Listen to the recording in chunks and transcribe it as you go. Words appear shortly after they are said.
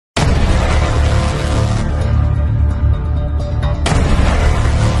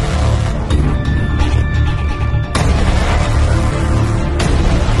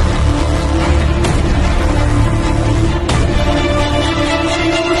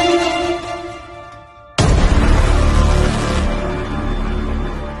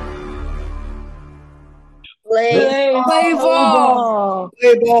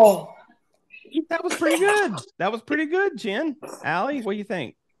play ball. That was pretty good. That was pretty good, Jenn. Allie, what do you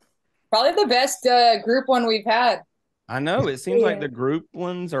think? Probably the best group one we've had. I know it seems like the group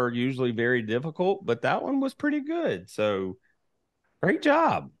ones are usually very difficult, but that one was pretty good. So great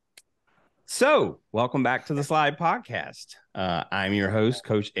job. So, welcome back to the Slide Podcast. I'm your host,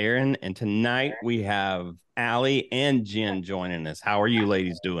 Coach Aaron, and tonight we have Allie and Jenn joining us. How are you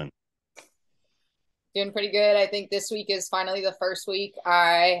ladies doing? Doing pretty good. I think this week is finally the first week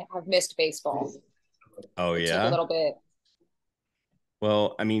I have missed baseball. Oh, It took a yeah? little bit.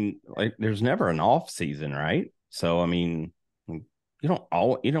 Well, I mean, like, there's never an off season, right? So, I mean, you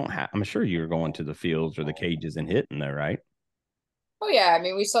don't have, I'm sure you're going to the fields or the cages and hitting there, right? Oh yeah, I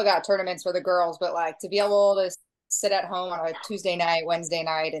mean we still got tournaments for the girls, but like to be able to sit at home on a Tuesday night, Wednesday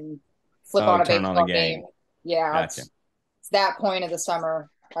night, and flip Oh, on a turn on the baseball game. game. Yeah, Gotcha. it's that point of the summer.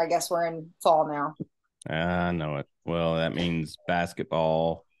 I guess we're in fall now. I know it. Well, that means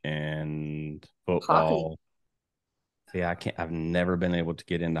basketball and Hockey. football. See, I've never been able to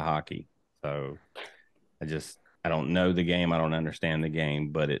get into hockey. So I don't know the game. I don't understand the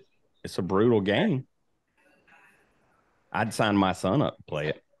game, but it's a brutal game. I'd sign my son up to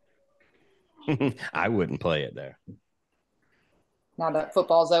play it. I wouldn't play it there. Now that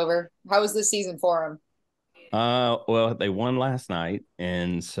football's over, how was this season for him? Well, they won last night,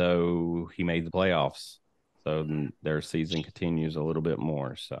 and so he made the playoffs. So their season continues a little bit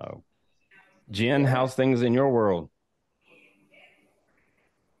more. So, Jenn, Yeah. how's things in your world?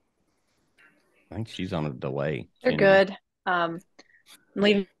 I think she's on a delay. They're Jenny. good.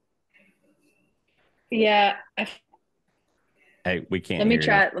 Leaving. Yeah. Hey, we can't Let me hear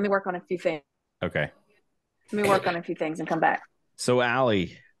try. you. Let me work on a few things. Okay. Let me work on a few things and come back. So,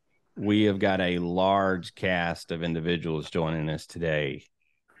 Allie, we have got a large cast of individuals joining us today.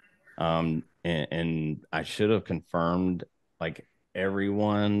 And I should have confirmed like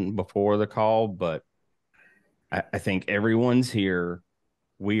everyone before the call, but I think everyone's here.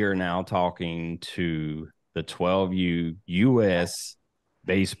 We are now talking to the 12U US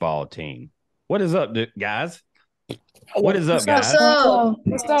baseball team. What is up, guys? What is up, guys?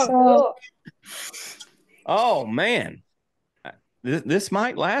 What's up? Oh man, this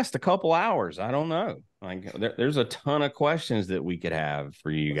might last a couple hours. I don't know. Like there's a ton of questions that we could have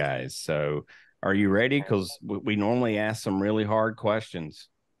for you guys. So, are you ready? Because we normally ask some really hard questions.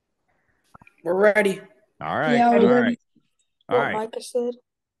 We're ready. All right. Yeah, All we're right. ready. All What right. Micah said.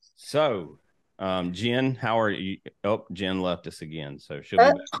 So, Jenn, how are you? Oh, Jenn left us again, so she'll be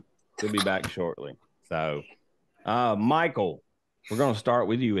back. She'll be back shortly. So, Michael, we're going to start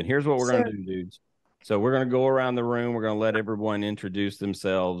with you, and here's what we're going to do, dudes. So we're going to go around the room. We're going to let everyone introduce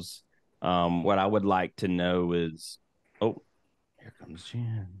themselves. What I would like to know is, oh, here comes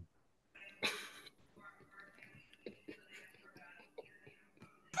Jenn.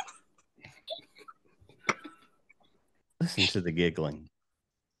 Listen to the giggling.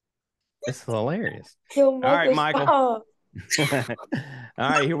 It's hilarious. All right, Michael. All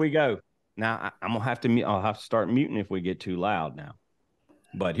right, here we go. Now I'm gonna have to. I'll have to start muting if we get too loud now.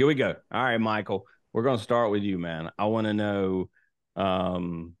 But here we go. All right, Michael. We're gonna start with you, man. I want to know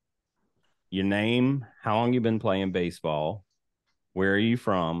your name, how long you've been playing baseball, where are you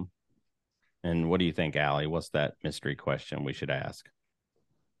from, and what do you think, Allie? What's that mystery question we should ask?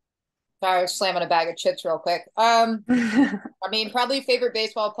 Sorry, I was slamming a bag of chips real quick. I mean, probably favorite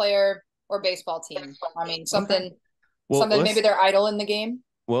baseball player or baseball team. I mean, something, Well, something maybe they're idol in the game.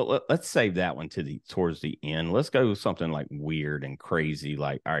 Well, let's save that one towards the end. Let's go with something like weird and crazy.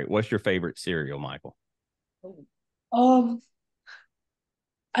 Like, all right, what's your favorite cereal, Michael? I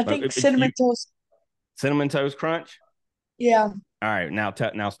think cinnamon toast. Cinnamon Toast Crunch? Yeah. All right,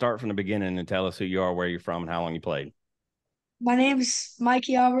 now start from the beginning and tell us who you are, where you're from, and how long you played. My name's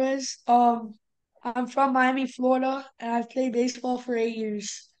Mikey Alvarez. I'm from Miami, Florida, and I've played baseball for 8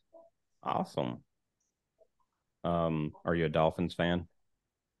 years. Awesome. Are you a Dolphins fan?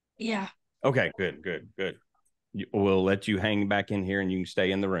 Yeah. Okay, good. We'll let you hang back in here and you can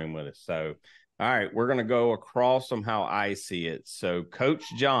stay in the room with us. So, all right, we're going to go across from how I see it. So, Coach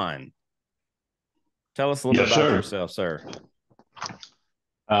John, tell us a little bit about yourself, sir.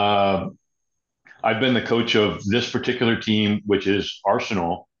 I've been the coach of this particular team, which is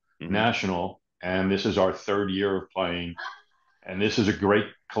Arsenal National, and this is our third year of playing. And this is a great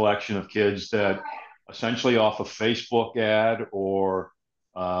collection of kids that essentially off a Facebook ad or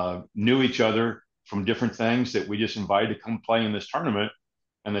knew each other from different things that we just invited to come play in this tournament.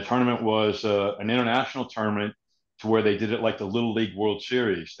 And the tournament was an international tournament to where they did it like the Little League World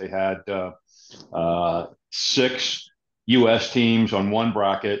Series. They had 6 U.S. teams on one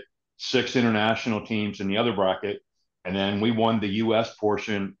bracket, 6 international teams in the other bracket, And then we won the U.S.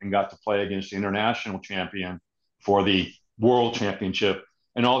 portion and got to play against the international champion for the world championship.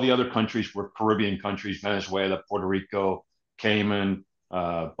 And all the other countries were Caribbean countries: Venezuela, Puerto Rico, Cayman,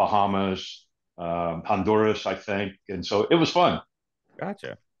 Bahamas, Honduras, I think. And so it was fun.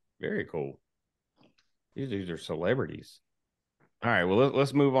 Gotcha. Very cool. These are celebrities. All right. Well,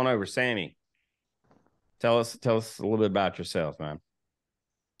 let's move on over. Sammy, tell us a little bit about yourself, man.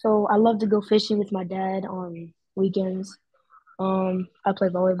 So I love to go fishing with my dad on weekends. I play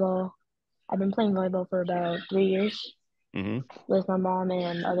volleyball. I've been playing volleyball for about 3 years with my mom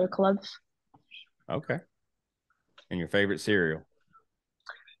and other clubs. Okay. And your favorite cereal?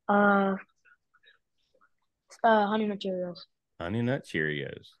 Honey Nut Cheerios. Honey Nut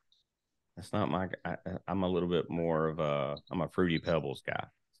Cheerios. That's not my. I'm a little bit more of I'm a Fruity Pebbles guy.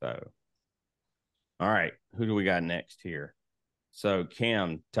 So, all right, who do we got next here? So,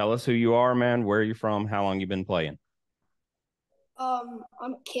 Kim, tell us who you are, man. Where are you from? How long you been playing? I'm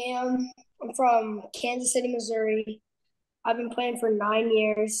Cam. I'm from Kansas City, Missouri. I've been playing for 9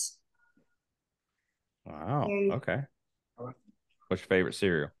 years. Wow. Okay. What's your favorite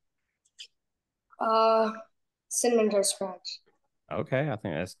cereal? Cinnamon Toast Crunch. Okay, I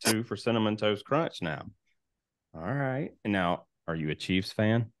think that's 2 for Cinnamon Toast Crunch now. All right. And now, are you a Chiefs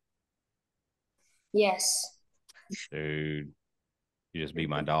fan? Yes. Dude, you just beat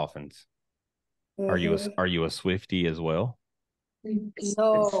my Dolphins. Are you a Swiftie as well?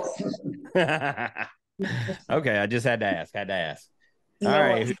 No. Okay, I just had to ask.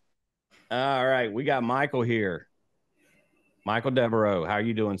 No. All right. We got Michael here. Michael Devereaux. How are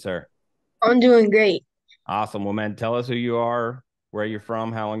you doing, sir? I'm doing great. Awesome. Well, man, tell us who you are, where you're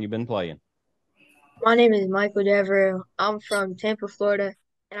from, how long you've been playing. My name is Michael Devo. I'm from Tampa, Florida,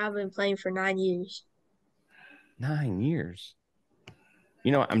 and I've been playing for 9 years. 9 years.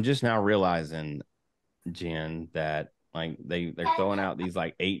 You know, I'm just now realizing, Jenn, that like they're throwing out these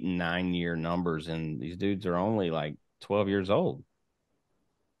like 8 and 9 year numbers, and these dudes are only like 12 years old.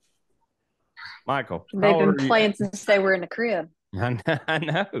 Michael, They've been playing since they were in the crib. I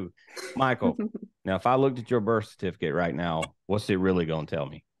know. Michael, now if I looked at your birth certificate right now, what's it really going to tell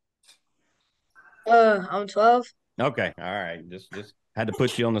me? I'm 12. Okay. All right. Just had to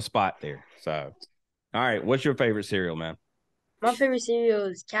put you on the spot there. So, all right. What's your favorite cereal, man? My favorite cereal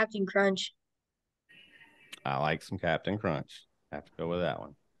is Captain Crunch. I like some Captain Crunch. Have to go with that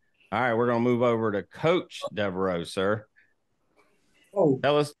one. All right. We're going to move over to Coach Devereaux, sir. Oh,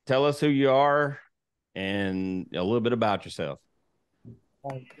 Tell us who you are and a little bit about yourself.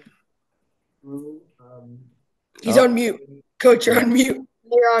 He's on mute. Coach, you're on mute.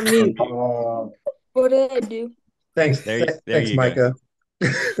 You're on mute. What did I do? Thanks, thanks, Micah.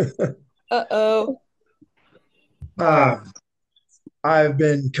 Uh-oh. I've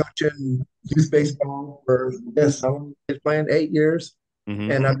been coaching youth baseball for I'm playing 8 years,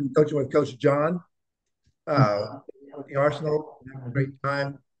 and I've been coaching with Coach John. The Arsenal, having a great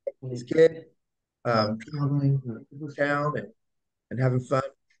time with these kids, traveling to town and having fun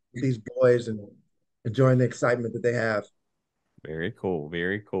with these boys and enjoying the excitement that they have. Very cool.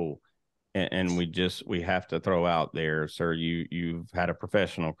 Very cool. And we have to throw out there, sir, you've had a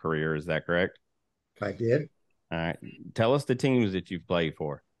professional career. Is that correct? I did. All right. Tell us the teams that you've played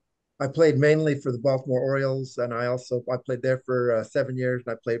for. I played mainly for the Baltimore Orioles, and I played there for 7 years,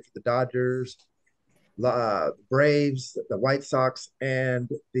 and I played for the Dodgers, the Braves, the White Sox, and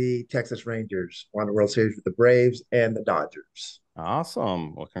the Texas Rangers. Won the World Series with the Braves and the Dodgers.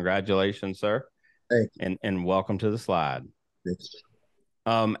 Awesome. Well, congratulations, sir. Thank you. And welcome to the slide.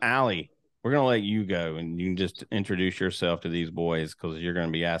 Allie, we're going to let you go, and you can just introduce yourself to these boys because you're going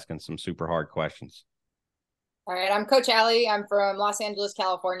to be asking some super hard questions. All right, I'm Coach Allie. I'm from Los Angeles,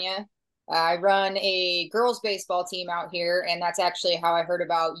 California. I run a girls baseball team out here, and that's actually how I heard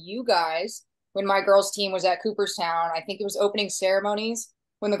about you guys when my girls team was at Cooperstown. I think it was opening ceremonies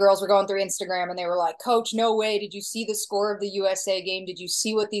when the girls were going through Instagram, and they were like, Coach, no way. Did you see the score of the USA game? Did you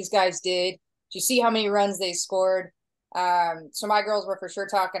see what these guys did? Did you see how many runs they scored? So my girls were for sure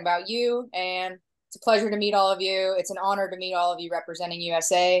talking about you, and it's a pleasure to meet all of you. It's an honor to meet all of you representing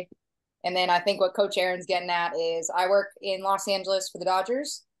USA. And then I think what Coach Aaron's getting at is I work in Los Angeles for the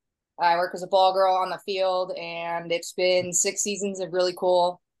Dodgers. I work as a ball girl on the field, and it's been 6 seasons of really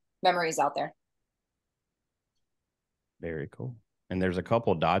cool memories out there. Very cool. And there's a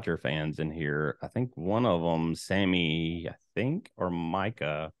couple Dodger fans in here. I think one of them, Sammy, or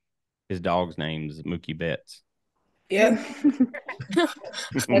Micah, his dog's name's Mookie Betts. Yep.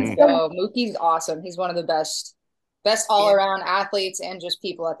 Let's go. Mookie's awesome. He's one of the best all-around athletes and just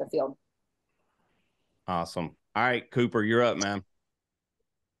people at the field. Awesome. All right, Cooper, you're up, man.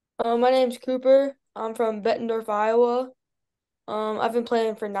 My name's Cooper. I'm from Bettendorf, Iowa. I've been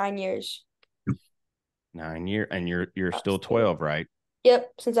playing for 9 years. 9 years, and you're still 12, right?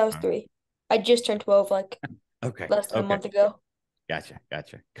 Yep, since I was 3. I just turned 12 like less than a month ago. Gotcha.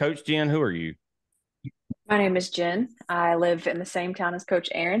 Coach Jenn, who are you? My name is Jenn. I live in the same town as Coach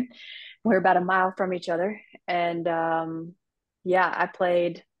Aaron. We're about a mile from each other. And I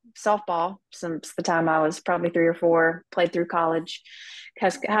played softball since the time I was probably 3 or 4, played through college,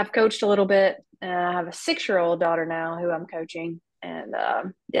 have coached a little bit. And I have a 6-year-old daughter now who I'm coaching. And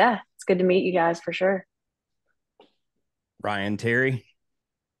it's good to meet you guys for sure. Ryan Terry.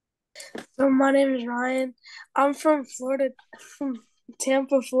 So my name is Ryan. I'm from Florida, from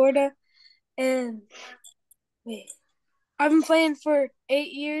Tampa, Florida. And I've been playing for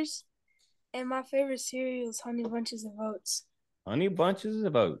 8 years. And my favorite cereal is Honey Bunches of Oats. Honey Bunches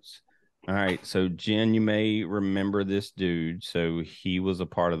of Oats. All right. So, Jenn, you may remember this dude. So he was a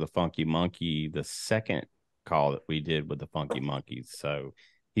part of the Funky Monkey, the second call that we did with the Funky Monkeys. So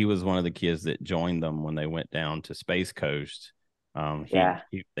he was one of the kids that joined them when they went down to Space Coast.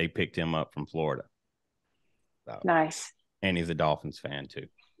 They picked him up from Florida. So, nice. And he's a Dolphins fan, too.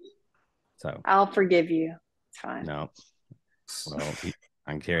 So I'll forgive you. It's fine. No. Well,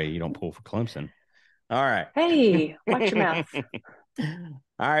 I can carry you don't pull for Clemson. All right. Hey, watch your mouth.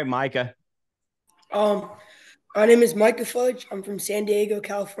 All right, Micah. My name is Micah Fudge. I'm from San Diego,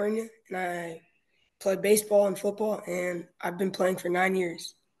 California, and I play baseball and football, and I've been playing for 9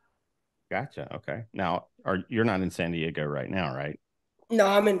 years. Gotcha. Okay. Now, you're not in San Diego right now, right? No,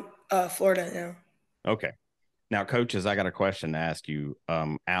 I'm in Florida now. Okay. Now, coaches, I got a question to ask you.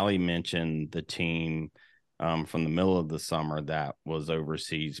 Allie mentioned the team from the middle of the summer that was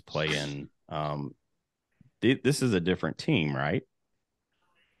overseas playing. This is a different team, right?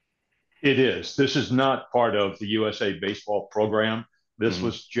 It is. This is not part of the USA baseball program. This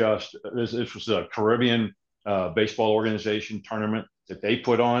was just this was a Caribbean baseball organization tournament that they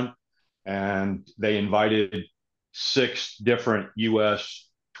put on, and they invited 6 different US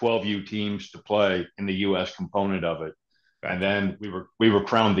 12U teams to play in the US component of it. Gotcha. And then we were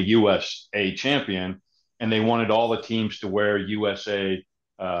crowned the USA champion, and they wanted all the teams to wear USA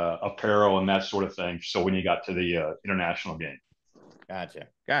apparel and that sort of thing. So when you got to the international game.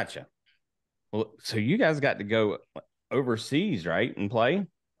 Gotcha. Well, so you guys got to go overseas, right, and play?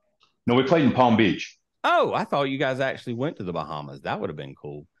 No, we played in Palm Beach. Oh, I thought you guys actually went to the Bahamas. That would have been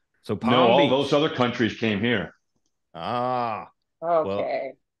cool. So Palm Beach. All those other countries came here. Ah,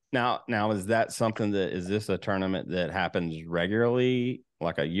 okay. Well, now is this a tournament that happens regularly,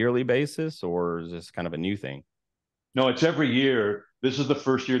 like a yearly basis, or is this kind of a new thing? No, it's every year. This is the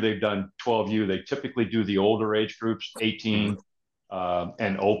first year they've done 12U. They typically do the older age groups, 18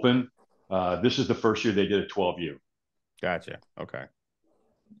 and open. This is the first year they did a 12U. Gotcha. Okay.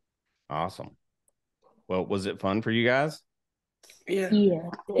 Awesome. Well, was it fun for you guys? Yeah.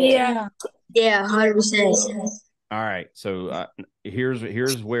 100%. All right. So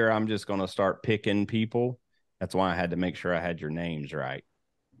here's where I'm just going to start picking people. That's why I had to make sure I had your names right.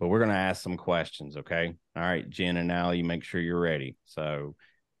 But we're going to ask some questions, okay? All right, Jenn and Allie, make sure you're ready. So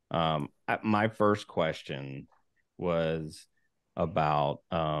my first question was about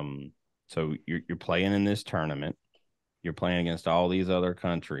so you're playing in this tournament. You're playing against all these other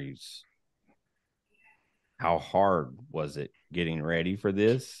countries. How hard was it getting ready for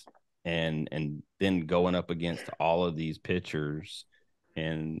this and then going up against all of these pitchers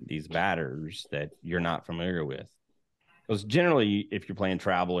and these batters that you're not familiar with? Because generally, if you're playing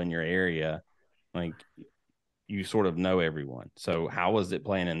travel in your area, like you sort of know everyone. So how was it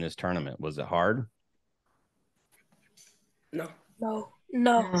playing in this tournament? Was it hard? No.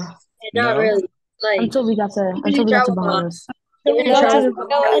 Not really. Like until we got to Bahamas.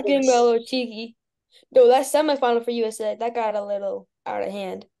 I can go a little cheeky. No, that semifinal for USA, that got a little out of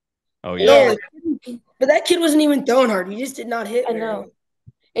hand. Oh, yeah. But that kid wasn't even throwing hard. He just did not hit. I know.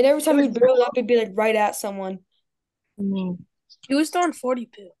 And every time he'd barrel up, he'd be like right at someone. He was throwing 40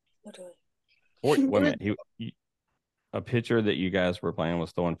 pill, literally. Wait a minute. A pitcher that you guys were playing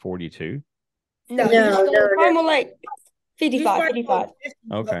was throwing 42? No. Probably like 55.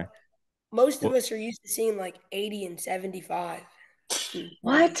 Okay. Most of us are used to seeing like 80 and 75.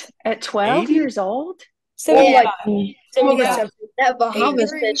 What? At 12 years old? 75. That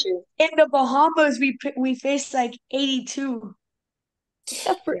Bahamas pitcher. In the Bahamas, we faced like 82.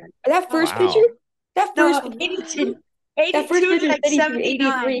 That first pitcher? That first 82. That first pitcher like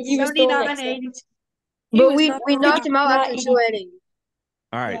 79. 79, 82. But we knocked him out after 2 innings.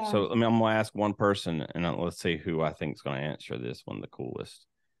 All right. So I'm going to ask one person, and let's see who I think is going to answer this one the coolest.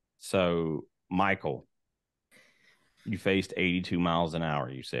 So, Michael, you faced 82 miles an hour,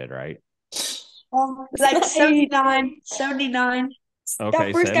 you said, right? Like 79, 79. Okay,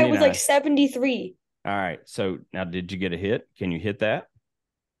 that first 79. guy was like 73. All right. So now, did you get a hit? Can you hit that?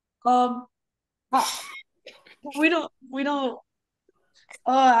 Um, we don't.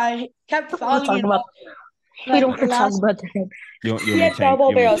 I kept fouling it off. We don't want to talk about that. You want He me had to foul change?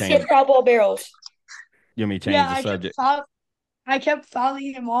 ball You want me to barrels. He had change? foul ball barrels. You want me to change the subject? I kept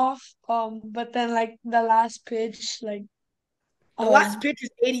fouling him off. But then like the last pitch, like The last pitch was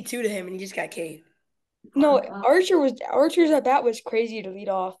 82 to him, and he just got K'd. No, Archer's at bat was crazy to lead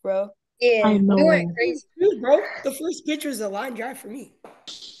off, bro. Yeah, I know. we went crazy. Dude, bro, the first pitch was a line drive for me.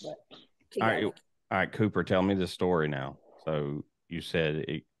 All right, Cooper, tell me the story now. So you said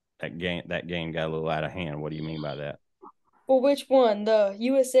that game got a little out of hand. What do you mean by that? Well, which one? The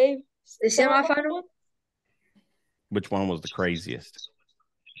USA? The semifinal? Which one was the craziest?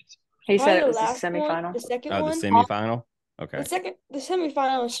 He said it Probably was the the last one, semifinal. the second Oh, one. the semifinal? Okay. The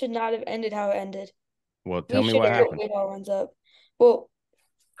semifinal should not have ended how it ended. Well, tell me what happened. Runs up. Well,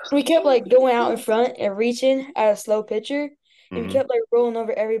 we kept like going out in front and reaching at a slow pitcher, and we kept like rolling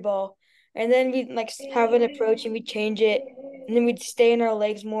over every ball. And then we'd like have an approach and we'd change it, and then we'd stay in our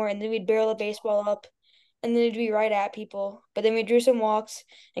legs more, and then we'd barrel the baseball up, and then it'd be right at people. But then we drew some walks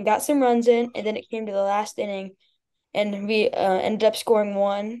and got some runs in, and then it came to the last inning, and we ended up scoring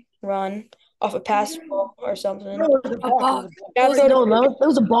 1 run off a pass ball or something. No, it was a balk. That was a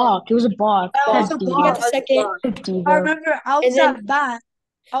balk. It was a balk. That was a We balk. got the second. 50, I remember I was at bat.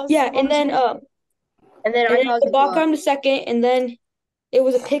 And then I the balk on the second, and then it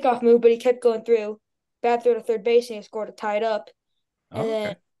was a pickoff move, but he kept going through. Bat throw to third base, and he scored a tied up. And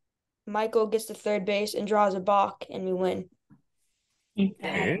then Michael gets to third base and draws a balk, and we win.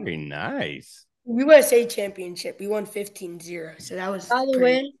 Very nice. USA championship. We won 15-0. So that was. By the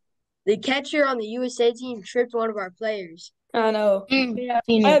way, the catcher on the USA team tripped one of our players. I know. Yeah,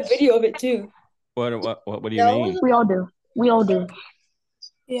 I have video of it too. What do you mean? We all do.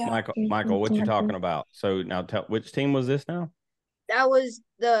 Yeah. Michael, what you talking about? So now tell, which team was this now? That was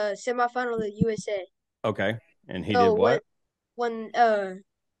the semifinal of the USA. Okay. And he did what? When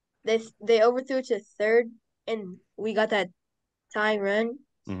they overthrew it to third and we got that tying run,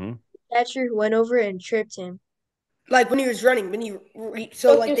 mm-hmm. the catcher went over and tripped him. Like when he was running, they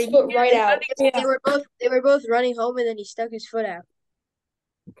right out. They were both running home, and then he stuck his foot out.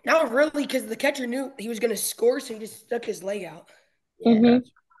 Not really, because the catcher knew he was going to score, so he just stuck his leg out. Yeah.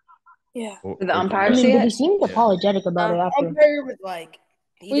 Yeah. Did the umpire see it? He seemed apologetic about it after. The umpire was like,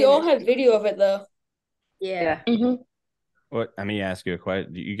 we all have video of it though. Yeah. What? Let me ask you a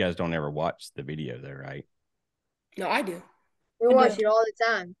question. You guys don't ever watch the video, though, right? No, I do. We watch it all the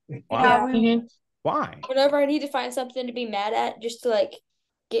time. Wow. Yeah. Why? Whenever I need to find something to be mad at, just to like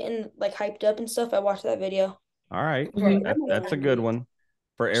getting like hyped up and stuff, I watch that video. All right, that's a good one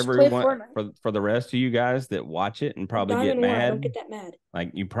for everyone. For the rest of you guys that watch it and probably get mad, don't get that mad. Like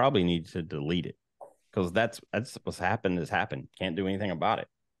you probably need to delete it because that's what's happened has happened. Can't do anything about it.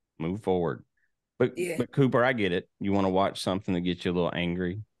 Move forward. But Cooper, I get it. You want to watch something that gets you a little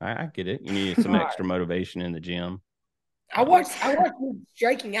angry. I get it. You need some extra motivation in the gym. I watched you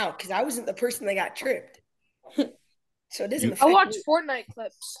striking out because I wasn't the person that got tripped. So it doesn't affect I watch me. Fortnite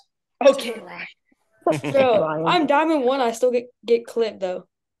clips. Okay, right. Bro, I'm Diamond 1. I still get clipped though.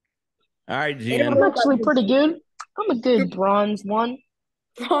 All right, Jenn. I'm actually pretty good. I'm a good Bronze 1.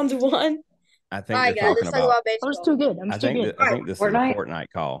 Bronze 1. I think they're talking about baseball. I was too good. I think this is a Fortnite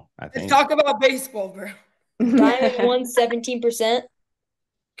call. Let's talk about baseball, bro. Diamond 1, 17%.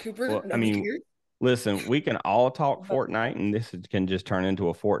 Cooper, well, I mean, listen, we can all talk Fortnite, and this can just turn into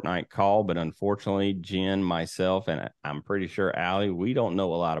a Fortnite call. But unfortunately, Jenn, myself, and I'm pretty sure Allie, we don't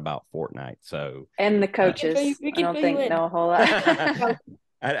know a lot about Fortnite. So and the coaches, I don't think know a whole lot.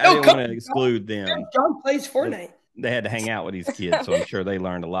 I didn't want to exclude them. John plays Fortnite. They had to hang out with these kids, so I'm sure they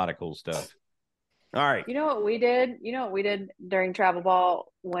learned a lot of cool stuff. All right. You know what we did? During travel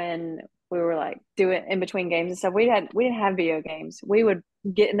ball when we were like doing in between games and stuff? We didn't have video games. We would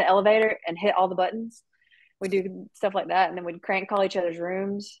get in the elevator and hit all the buttons. We'd do stuff like that, and then we'd crank call each other's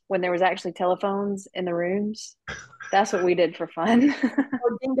rooms when there was actually telephones in the rooms. That's what we did for fun.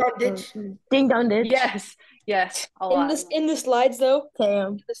 Or ding dong ditch. Ding dong ditch. Yes. A lot. In the slides though.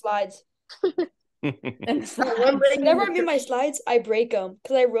 Damn. The slides. Whenever I'm in my slides, I break them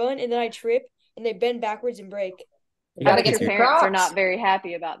because I run and then I trip and they bend backwards and break. You gotta get your parents are not very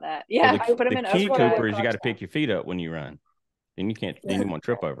happy about that. Yeah, well, I put them in. The key, Cooper, is you got to pick your feet up when you run. Then you can't. Then you won't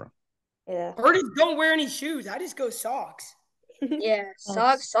trip over them. Yeah. Birdies don't wear any shoes. I just go socks. Yeah,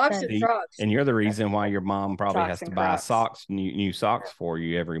 socks and Crocs. And you're the reason why your mom probably has to buy new socks for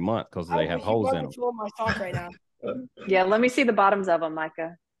you every month because they have holes in them. My sock right now. Yeah, let me see the bottoms of them,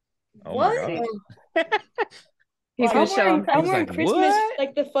 Micah. Oh my gosh. He's gonna show him. I'm wearing Christmas, what?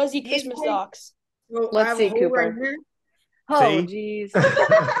 like the fuzzy Christmas socks. Well, Let's see, Cooper. Right Oh, jeez.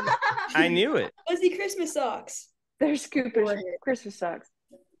 I knew it. Fuzzy Christmas socks. There's Cooper's Christmas socks.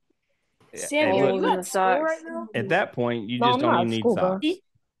 Sammy, Hey, are look, you at school right now? at that point, you No, just I'm don't not even at need school, bro.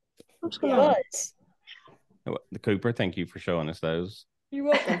 socks. Yes. The Cooper, thank you for showing us those. You're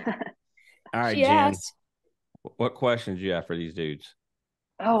welcome. All right, She Jen. asked. What questions do you have for these dudes?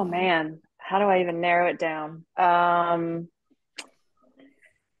 Oh man, how do I even narrow it down?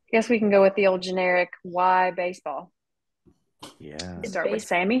 Guess we can go with the old generic why baseball. Yeah. Start with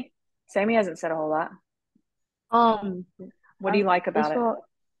Sammy. Sammy hasn't said a whole lot. What do you like about it?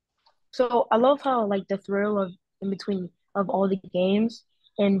 So I love how like the thrill of in between of all the games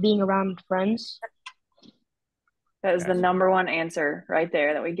and being around friends. That is the number one answer right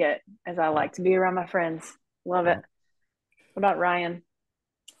there that we get, as I like to be around my friends. Love it. What about Ryan?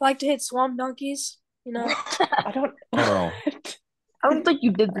 I like to hit swamp donkeys. You know. I don't. Hold on. I don't think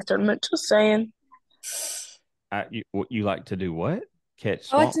you did this tournament. Just saying. You like to do what? Catch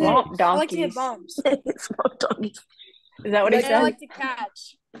swamp donkeys. I like to hit bombs. Swamp donkeys. Is that what he said? I like to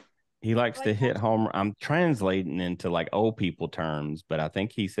catch. He likes to hit home. I'm translating into like old people terms, but I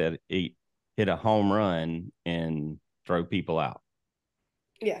think he said he hit a home run and throw people out.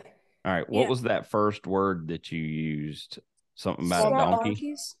 Yeah. All right. What was that first word that you used? Something about Swamp a donkey?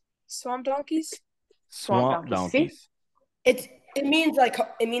 donkeys. Swamp donkeys. Swamp donkeys. It means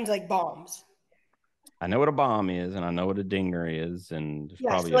like bombs. I know what a bomb is, and I know what a dinger is, and there's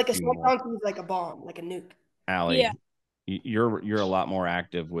probably so like a few swamp more. donkey is like a bomb, like a nuke. Allie, Yeah. you're a lot more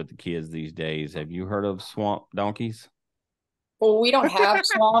active with the kids these days. Have you heard of swamp donkeys? Well, we don't have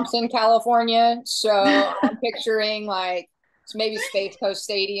swamps in California, so I'm picturing like maybe Space Coast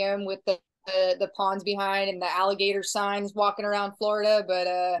Stadium with the ponds behind and the alligator signs walking around Florida,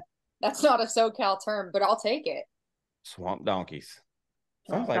 but that's not a SoCal term, but I'll take it. Swamp donkeys.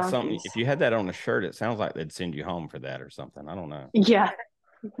 Sounds like something. If you had that on a shirt, it sounds like they'd send you home for that or something. I don't know. Yeah.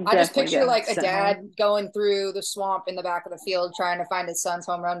 I just picture like a dad going through the swamp in the back of the field trying to find his son's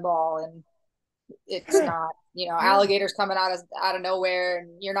home run ball, and it's not, alligators coming out of nowhere,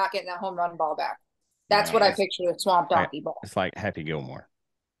 and you're not getting that home run ball back. That's what I picture with swamp donkey ball. It's like Happy Gilmore.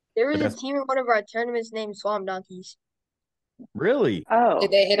 There was a team in one of our tournaments named Swamp Donkeys. Really? Oh,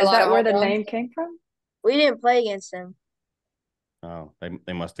 did they hit a is lot that of where the home runs? name came from? We didn't play against them. Oh,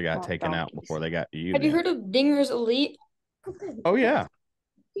 they must have got taken out before they got to you. Have you heard of Dingers Elite? Oh yeah,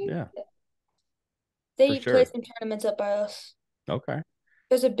 yeah. They play some tournaments up by us. Okay.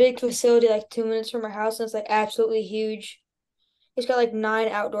 There's a big facility like 2 minutes from our house, and it's like absolutely huge. It's got like 9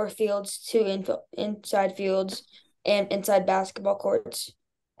 outdoor fields, 2 inside fields, and inside basketball courts.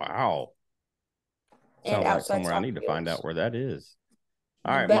 Wow. And sounds like somewhere I need to find out where that is.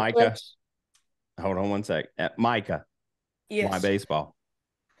 All right, Micah. Hold on one sec. Micah. Yes. Why baseball?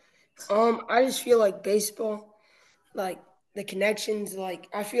 I just feel like baseball, like the connections, like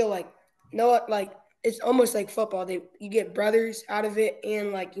I feel like like it's almost like football. You get brothers out of it,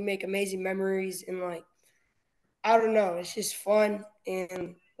 and like you make amazing memories, and like I don't know, it's just fun,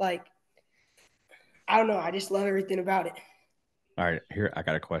 and like I don't know, I just love everything about it. All right, here I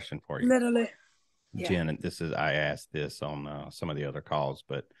got a question for you. Literally. Jen, and I asked this on some of the other calls,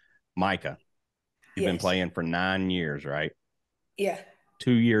 but Micah, you've been playing for 9 years, right? Yeah.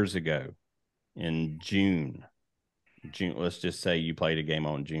 2 years ago in June, let's just say you played a game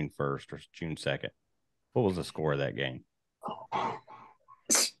on June 1st or June 2nd. What was the score of that game?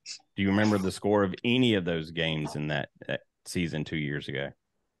 Do you remember the score of any of those games in that season 2 years ago?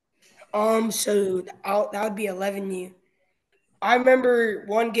 So that would be 11U. I remember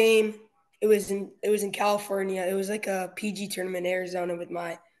one game. It was in California. It was like a PG tournament in Arizona with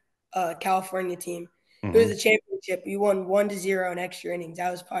my California team. Mm-hmm. It was a championship. We won 1-0 in extra innings. That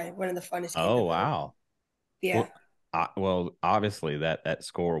was probably one of the funnest games. Oh, wow. Yeah. Well, obviously that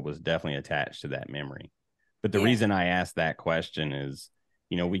score was definitely attached to that memory. But the reason I asked that question is,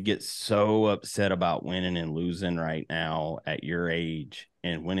 we get so upset about winning and losing right now at your age.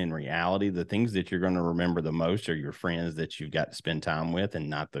 And when in reality, the things that you're going to remember the most are your friends that you've got to spend time with and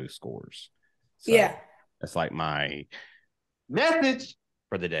not those scores. So that's like my message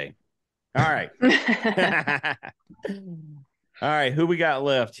for the day. All right. All right. Who we got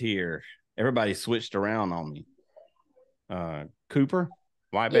left here? Everybody switched around on me. Cooper,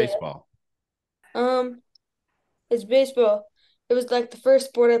 why baseball? It's baseball. It was like the first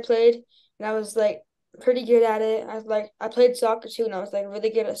sport I played, and I was like pretty good at it. I played soccer too, and I was like really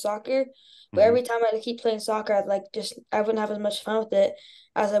good at soccer. But every time I had to keep playing soccer, I wouldn't have as much fun with it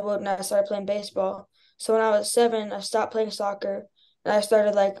as I would when I started playing baseball. So when I was 7, I stopped playing soccer, and I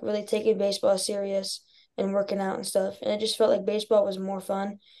started like really taking baseball serious and working out and stuff. And it just felt like baseball was more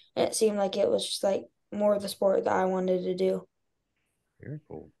fun, and it seemed like it was just like more of the sport that I wanted to do. Very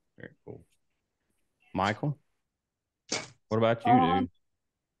cool. Very cool. Michael, what about you, dude?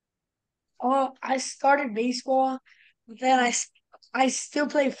 I started baseball, but then I still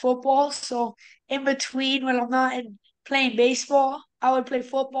play football. So in between, when I'm not playing baseball, I would play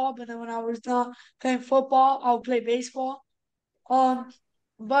football. But then when I was not playing football, I would play baseball. Um,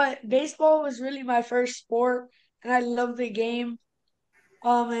 but baseball was really my first sport, and I loved the game.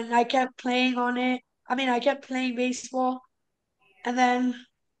 And I kept playing on it. I mean, I kept playing baseball, and then,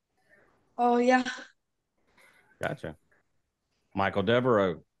 oh yeah. Gotcha. Michael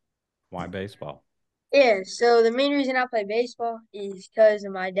Devereaux, why baseball? Yeah, so the main reason I play baseball is because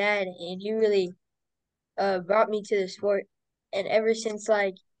of my dad, and he really brought me to the sport. And ever since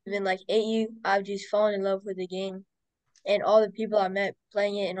like even like 8U, I've just fallen in love with the game, and all the people I met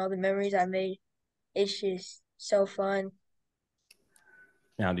playing it, and all the memories I made. It's just so fun.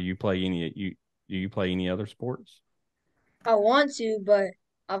 Now, do you play any other sports? I want to, but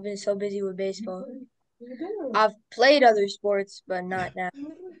I've been so busy with baseball. I've played other sports, but not now.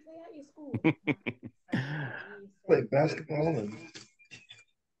 Play basketball and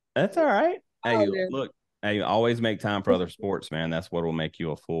That's all right. Hey, Oh, look, hey, always make time for other sports, man. That's what will make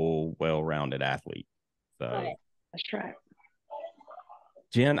you a full, well-rounded athlete. So That's right.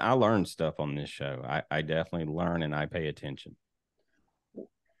 Jenn, I learned stuff on this show. I definitely learn and I pay attention.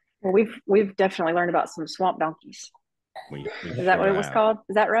 Well, we've definitely learned about some swamp donkeys. We Is that what it was called?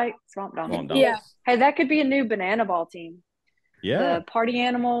 Is that right? Swamp donkeys. Swamp donkeys. Yeah. Hey, that could be a new banana ball team. Yeah. The party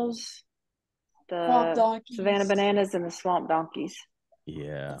animals, Swamp the donkeys. Savannah bananas, and the swamp donkeys.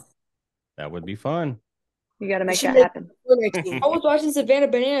 Yeah. That would be fun. You got to make should that make- happen. I was watching Savannah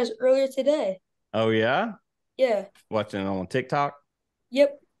Bananas earlier today. Oh, yeah? Yeah. Watching it on TikTok?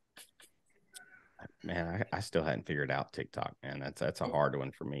 Yep. Man, I still hadn't figured out TikTok, man. That's a hard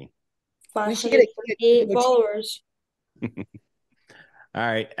one for me. We should get 538 followers. All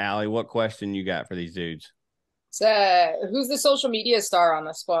right, Allie, what question you got for these dudes? So, who's the social media star on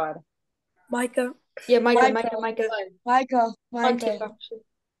the squad? Micah. Yeah, Micah. Micah. On TikTok.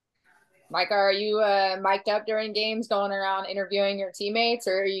 Micah, are you mic'd up during games, going around interviewing your teammates,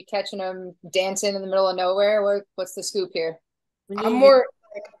 or are you catching them dancing in the middle of nowhere? What's the scoop here? I'm more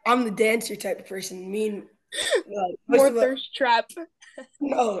like I'm the dancer type of person. Like More thirst trap.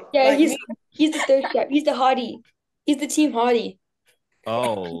 No. Yeah, like he's the third chap. He's the hottie. He's the team hottie.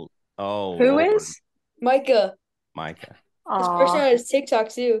 Oh, Who Lord. is? Micah. Micah. His person on his TikTok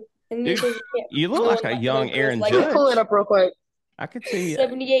too. And Dude, says you look like a young Aaron like Judge. Pull it up real quick. I could see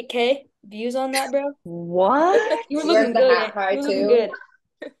 78K views on that, bro. What? You were Wearing looking the good. hat high, You were looking too.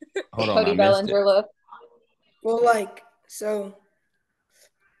 good. Hold on, I Cody missed Bellinger it. look. Well, like, so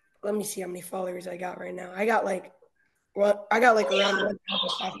let me see how many followers I got right now. I got like around 1,500.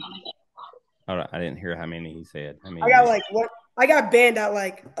 Hold on, I didn't hear how many he said. How many? I got banned at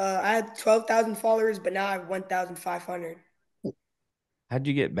I had 12,000 followers, but now I have 1,500. How'd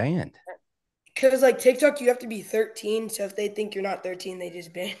you get banned? Because like TikTok, you have to be 13. So if they think you're not 13, they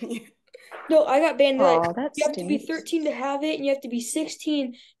just ban you. No, I got banned. Like that you have to be 13 to have it, and you have to be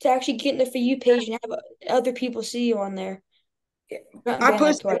 16 to actually get in the For You page and have other people see you on there. Yeah. Not I banned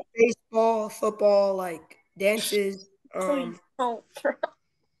post like like baseball, football, like dances.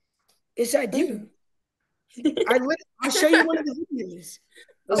 Yes, I do. I'll show you one of the videos.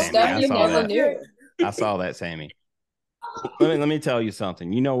 The Sammy, stuff I you saw never that. knew. I saw that, Sammy. Let me tell you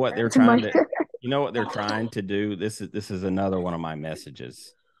something. You know what they're trying to. You know what they're trying to do. This is another one of my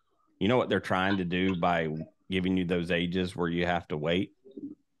messages. You know what they're trying to do by giving you those ages where you have to wait.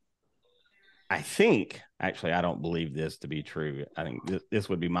 I think, actually, I don't believe this to be true. I think this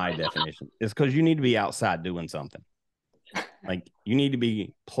would be my definition. It's because you need to be outside doing something. Like you need to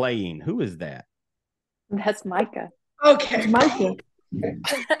be playing. Who is that? That's Micah. Okay, Micah. Wait,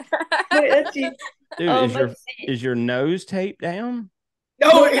 let's see. Dude, is your nose taped down?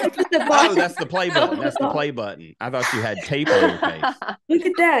 No, that's the play button. That's the play button. I thought you had tape on your face. Look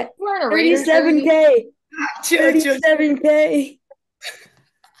at that. Wearing a Raiders 37K. jersey. 37K.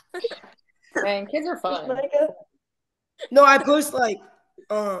 Man, kids are fun. No, I post like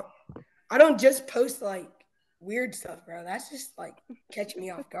I don't just post like weird stuff, bro. That's just like catching me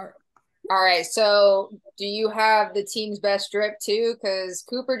off guard. All right, so do you have the team's best drip too? Because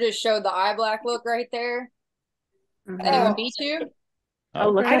Cooper just showed the eye black look right there. Anyone beat you? Oh,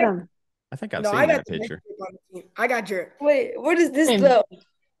 look at him. I think I've seen that picture. I got drip. Wait, what is this though?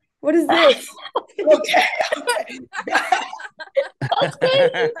 What is this? Okay.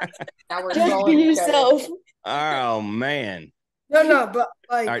 Now we're Just be yourself. Oh man. No, but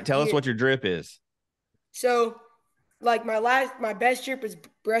like. All right, tell us what your drip is. So, like my best drip is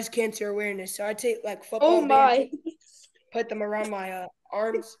breast cancer awareness. So I take like football bands, put them around my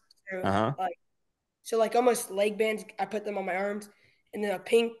arms. So, like almost leg bands. I put them on my arms, and then a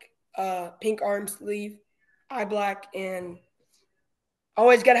pink arm sleeve, eye black, and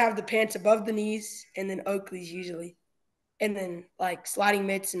always got to have the pants above the knees, and then Oakleys usually, and then like sliding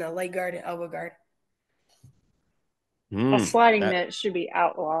mitts and a leg guard and elbow guard. A sliding mitt should be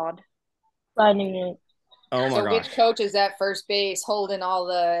outlawed. Sliding mitt. Oh my gosh. Which coach is at first base holding all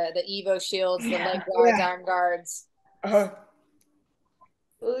the Evo shields, the leg guards, arm guards? I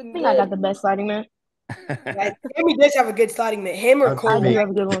think I got the best sliding mitt. Sammy does have a good sliding mitt. Him or Cole? I do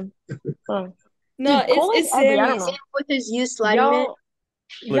have a good one. No, it's Sammy. With his youth sliding mitt.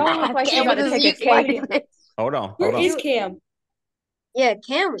 Y'all look like you're about to take a cake. Hold on. Where is Cam? Yeah,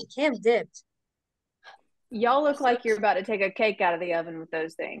 Cam dipped. Y'all look like you're about to take a cake out of the oven with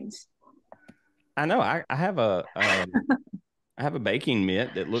those things. I know. I have a I have a baking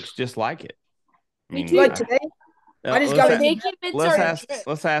mitt that looks just like it. I mean, like today. I just got a baking mitt.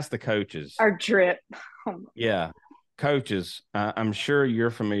 Let's ask the coaches. Our drip. Yeah, coaches. I'm sure you're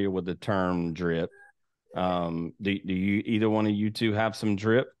familiar with the term drip. Do you either one of you two have some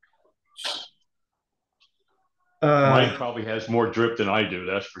drip? Mike probably has more drip than I do.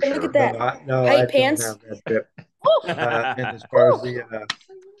 That's for sure. Look at that. No, Tight I pants. don't have that drip. And as far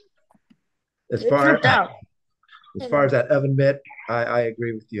as as far as that oven mitt, I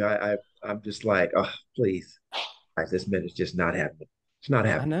agree with you. I'm just like, oh, please, this mitt is just not happening. It's not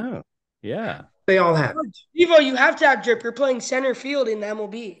happening. I know. Yeah. They all have it. Devo, you have to have drip. You're playing center field in the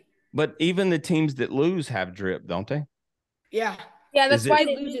MLB. But even the teams that lose have drip, don't they? Yeah. Yeah, that's why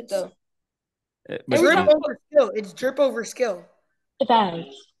they lose it though. Drip over skill. It's drip over skill.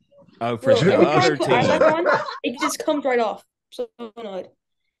 Oh, for the other team. It just comes right off. So annoyed.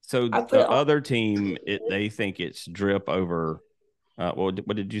 So the other team, they think it's drip over.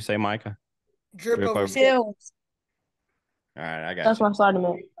 What did you say, Micah? Drip over skill. All right, I got That's my sliding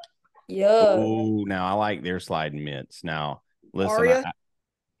mitt. Yeah. Oh, now I like their sliding mitts. Now listen,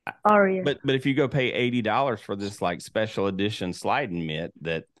 Aria. But if you go pay $80 for this like special edition sliding mitt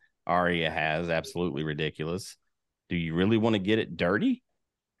that Aria has, absolutely ridiculous. Do you really want to get it dirty?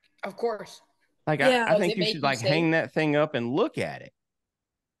 Of course. Like I think you should hang that thing up and look at it.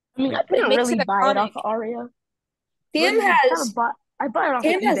 I mean, I didn't really buy it off of Aria. Sam has. I bought it off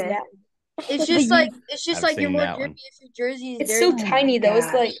Sam of has eBay. that. It's just like you're more drippy if your jersey is It's dirty. so tiny though.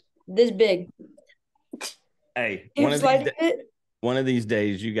 It's like this big. Hey, one of these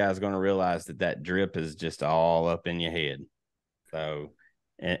days, you guys are going to realize that drip is just all up in your head. So,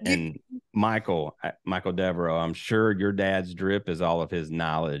 and Michael Devereaux, I'm sure your dad's drip is all of his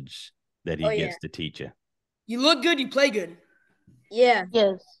knowledge that he gets to teach you. You look good, you play good. Yeah.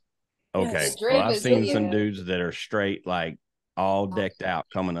 Yes. Okay. Well, I've seen some dudes that are straight, like all decked out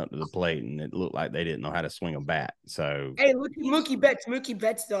coming up to the plate, and it looked like they didn't know how to swing a bat. So, hey, look at Mookie Betts. Mookie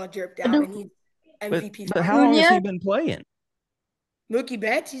Betts all dripped out, and he's MVP. But how long has he been playing? Mookie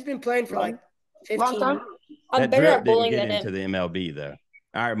Betts, he's been playing for like 15 years. I'm better at bowling than than into the MLB though.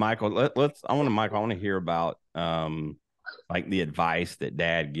 All right, Michael. I want to hear about like the advice that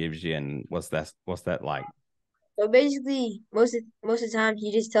Dad gives you, and what's that like? So basically, most of the time,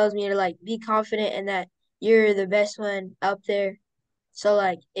 he just tells me to like be confident and that you're the best one out there. So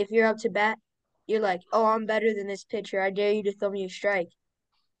like, if you're up to bat, you're like, oh, I'm better than this pitcher. I dare you to throw me a strike.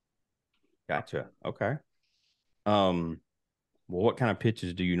 Gotcha. Okay. Well, what kind of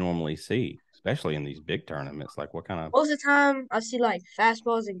pitches do you normally see, especially in these big tournaments? Like, what kind of? Most of the time, I see like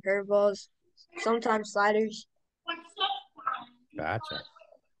fastballs and curveballs, sometimes sliders. Gotcha.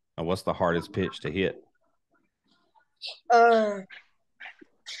 And what's the hardest pitch to hit? It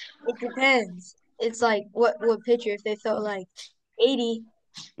depends. It's like what pitcher. If they throw like 80,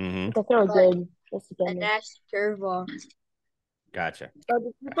 if they throw good, a nasty curveball. Gotcha. So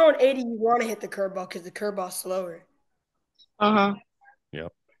if you're throwing 80, you want to hit the curveball because the curveball's slower.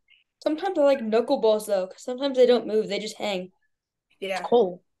 Yep. Sometimes I like knuckleballs though, because sometimes they don't move; they just hang. Yeah.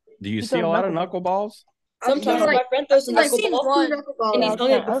 Cool. Do you see a lot of knuckleballs? Sometimes my friend throws a knuckleball, and he's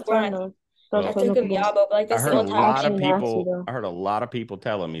hung it before. I took him Yabo, but like that's the one time. I heard a lot of people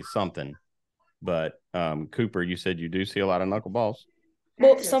telling me something, but Cooper, you said you do see a lot of knuckleballs.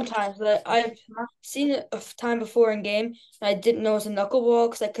 Well, sometimes, but I've seen it a time before in game, and I didn't know it was a knuckleball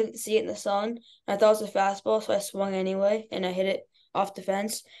because I couldn't see it in the sun. I thought it was a fastball, so I swung anyway, and I hit it off the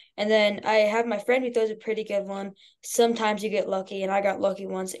fence. And then I have my friend who throws a pretty good one. Sometimes you get lucky, and I got lucky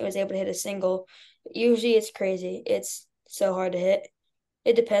once. I was able to hit a single. Usually it's crazy. It's so hard to hit.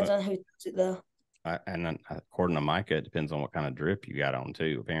 It depends on who throws it, though. According to Micah, it depends on what kind of drip you got on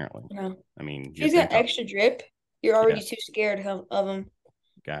too. Apparently, Yeah. I mean, If he's got extra drip, you're already too scared of him.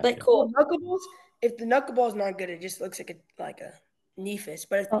 Gotcha. Like cool. Knuckleballs. If the knuckleball's not good, it just looks like a knee fist.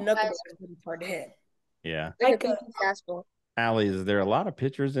 But if the knuckleball is good, it's hard to hit. Yeah. Like a fastball. Allie, is there a lot of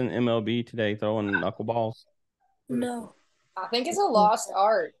pitchers in MLB today throwing knuckleballs? No. I think it's a lost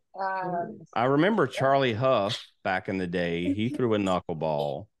art. I remember Charlie Huff back in the day. He threw a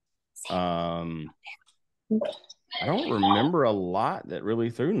knuckleball. I don't remember a lot that really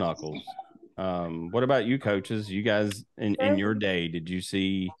threw knuckles. What about you, coaches? You guys in your day, did you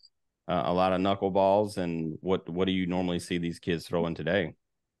see a lot of knuckleballs? And what do you normally see these kids throwing today?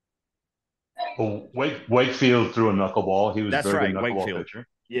 Well, Wakefield threw a knuckleball. He was a very good knuckleball pitcher.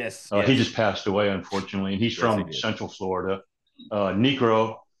 Yes, He just passed away, unfortunately, and he's from Central Florida.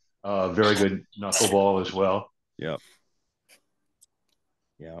 Negro, very good knuckleball as well. Yep.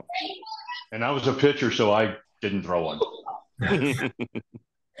 And I was a pitcher, so I didn't throw one.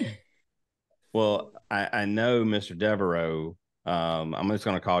 Well, I know Mr. Devereaux. I'm just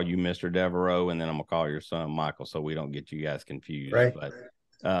going to call you Mr. Devereaux, and then I'm going to call your son Michael, so we don't get you guys confused. Right.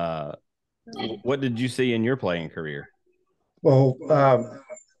 But what did you see in your playing career? Well,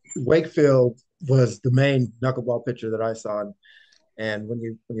 Wakefield was the main knuckleball pitcher that I saw, and when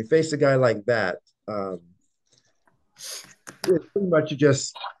you face a guy like that, pretty much you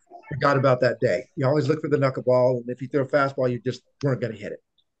just forgot about that day. You always look for the knuckleball, and if you throw a fastball, you just weren't going to hit it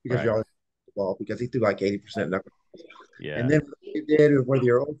because you always the ball because he threw like 80% knuckleball. Yeah. And then what you did, whether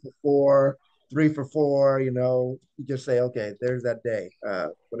you're 0 for 4, 3 for 4, you just say, okay, there's that day.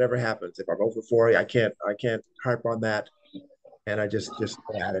 Whatever happens, if I'm 0 for 4, I can't harp on that, and I just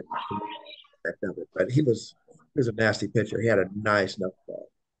had it. But he was a nasty pitcher. He had a nice knuckleball.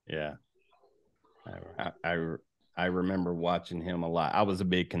 Yeah. I remember watching him a lot. I was a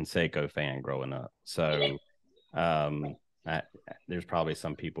big Canseco fan growing up. So there's probably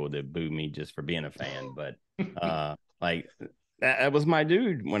some people that boo me just for being a fan, but like that was my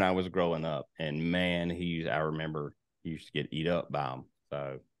dude when I was growing up. And man, I remember he used to get eat up by him.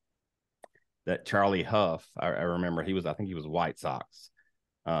 So that Charlie Huff, I remember I think he was White Sox.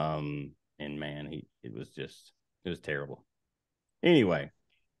 And man, it was terrible. Anyway.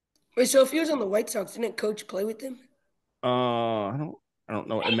 Wait, so if he was on the White Sox, didn't Coach play with him? I don't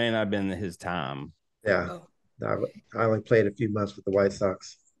know. It may not have been his time. Yeah. I only played a few months with the White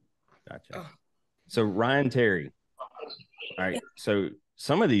Sox. Gotcha. So Ryan Terry. All right. So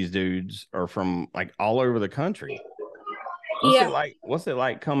some of these dudes are from like all over the country. What's it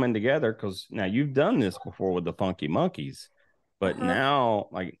like coming together? Because now you've done this before with the Funky Monkeys, but now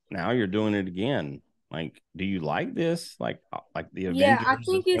you're doing it again. Like, do you like this? Like the Avengers? Yeah, I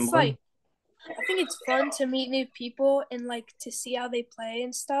think it's fun to meet new people and like to see how they play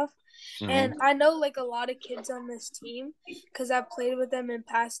and stuff. Mm-hmm. And I know like a lot of kids on this team because I've played with them in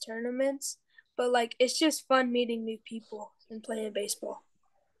past tournaments. But like it's just fun meeting new people and playing baseball.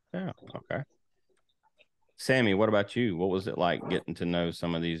 Yeah. Okay. Sammy, what about you? What was it like getting to know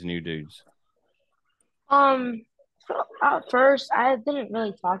some of these new dudes? At first I didn't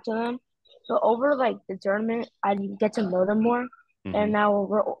really talk to them. So over like the tournament, I get to know them more, and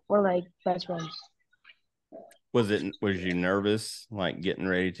now we're like best friends. Was you nervous, like getting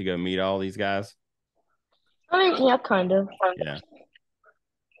ready to go meet all these guys? I mean, yeah, kind of. Yeah.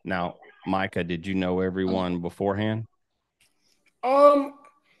 Now, Micah, did you know everyone beforehand?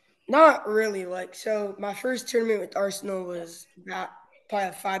 Not really. Like, so my first tournament with Arsenal was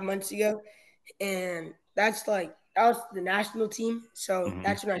probably 5 months ago, and that was the national team. So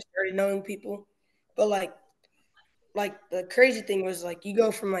that's when I started knowing people. But like the crazy thing was like you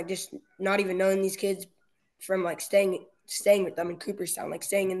go from like just not even knowing these kids from like staying with them in Cooperstown, like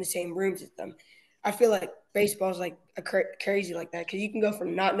staying in the same rooms with them. I feel like baseball is like crazy like that because you can go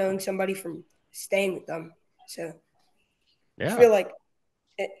from not knowing somebody from staying with them. So I feel like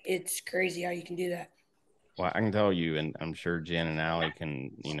it's crazy how you can do that. Well, I can tell you, and I'm sure Jenn and Allie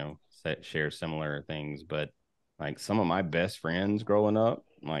can, share similar things, but like some of my best friends growing up,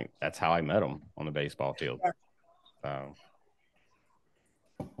 like that's how I met them on the baseball field. So,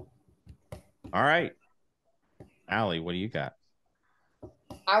 all right. Allie, what do you got?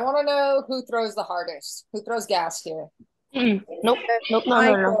 I want to know who throws the hardest. Who throws gas here? Nope,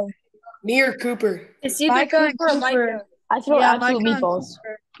 no. Me or Cooper? It's either Micah Cooper or Micah. I throw absolute meatballs.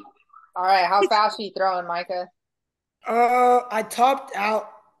 All right, how fast are you throwing, Micah? I topped out,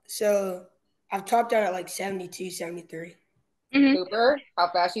 so I've topped out at like 72, 73. Cooper, how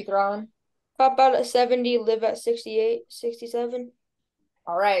fast you throwing? Top out at 70, live at 68, 67.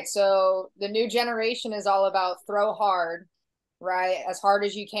 All right, so the new generation is all about throw hard, right? As hard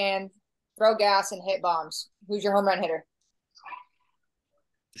as you can, throw gas, and hit bombs. Who's your home run hitter?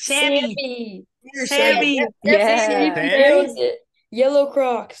 Sammy. Sammy. Yeah. Sammy? Yellow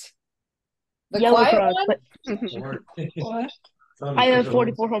Crocs. The Yellow quiet Crocs. one? What? I have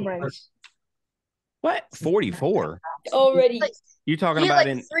 44 home runs. What? 44? Already. You talking He had about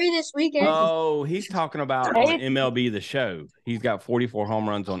like in 3 this weekend. Oh, he's talking about on MLB The Show. He's got 44 home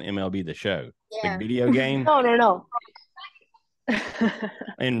runs on MLB The Show. Yeah. The video game. No.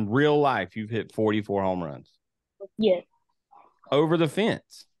 In real life, you've hit 44 home runs. Yeah. Over the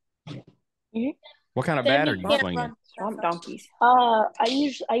fence. Mm-hmm. What kind of bat are you swinging? Swamp donkeys. I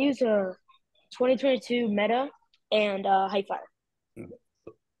use a 2022 Meta and High Fire.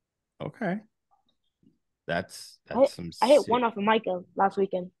 Okay. That's I some hit one off of Micah last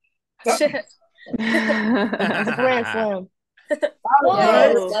weekend. It was a grand slam.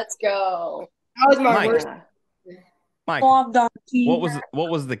 Yes, let's go. That was my worst. Mike, Swamp donkey. what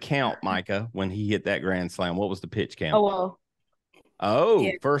was the count, Micah, when he hit that grand slam? What was the pitch count? Oh, well. Oh,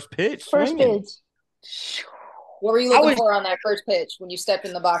 Yeah. first pitch. First swinging. pitch. What were you looking for on that first pitch when you stepped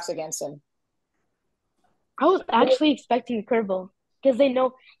in the box against him? I was actually expecting a curveball because they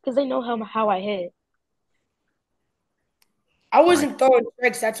know how I hit. I wasn't throwing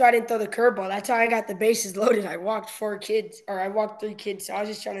tricks. That's why I didn't throw the curveball. That's how I got the bases loaded. I walked 3 kids, so I was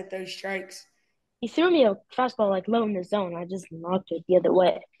just trying to throw strikes. He threw me a fastball like low in the zone. I just knocked it the other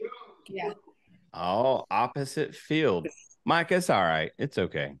way. Yeah. Oh, opposite field. Mike, it's all right. It's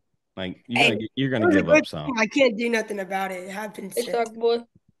okay. Like you're It gonna was a give good up some. team. I can't do nothing about it. It happens. Hey, dog boy.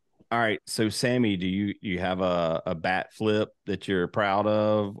 All right. So Sammy, do you have a bat flip that you're proud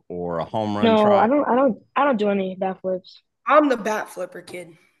of or a home run No, try? I don't do any bat flips. I'm the bat flipper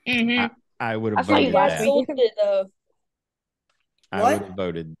kid. Mm-hmm. I would have I saw you voted last that. week. Sold it though. I What? would have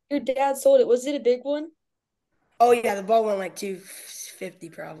voted. Your dad sold it. Was it a big one? Oh yeah, the ball went like 250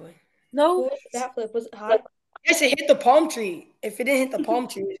 probably. No. What was the bat flip? Was it high? Yes, it hit the palm tree. If it didn't hit the palm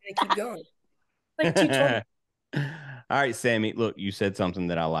tree, it was gonna keep going. Like 220. All right, Sammy. Look, you said something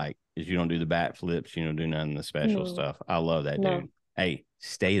that I like. Is you don't do the bat flips. You don't do none of the special stuff. I love that, dude. Hey,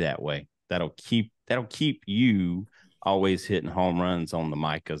 stay that way. That'll keep you always hitting home runs on the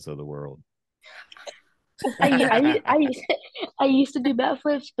Micahs of the world. I used to do bat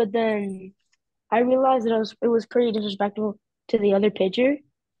flips, but then I realized that it was pretty disrespectful to the other pitcher.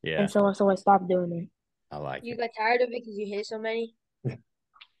 Yeah. And so I stopped doing it. I like You it. got tired of it because you hit so many?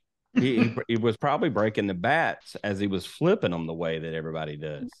 He was probably breaking the bats as he was flipping them the way that everybody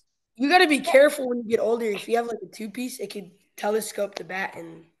does. You got to be careful when you get older. If you have like a 2-piece, it could telescope the bat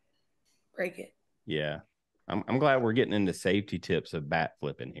and break it. Yeah. I'm glad we're getting into safety tips of bat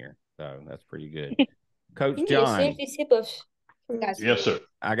flipping here. So that's pretty good. Coach John. Safety tip-ups. Yes, sir.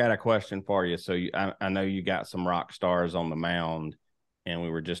 I got a question for you. So I know you got some rock stars on the mound, and we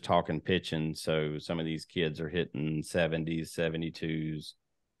were just talking pitching. So some of these kids are hitting 70s, 72s.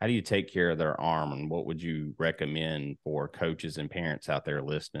 How do you take care of their arm, and what would you recommend for coaches and parents out there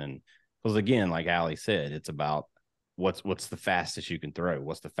listening? Because again, like Allie said, it's about what's the fastest you can throw.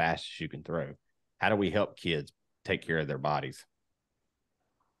 What's the fastest you can throw? How do we help kids take care of their bodies?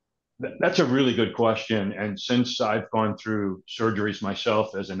 That's a really good question. And since I've gone through surgeries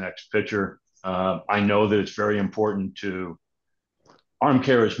myself as an ex-pitcher, I know that it's very important to arm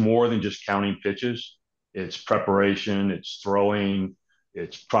care is more than just counting pitches. It's preparation, it's throwing,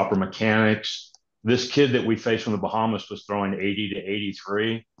 it's proper mechanics. This kid that we faced from the Bahamas was throwing 80 to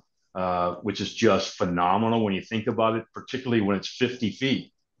 83, which is just phenomenal when you think about it, particularly when it's 50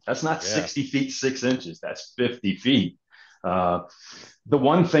 feet. That's not 60 feet, 6 inches. That's 50 feet. The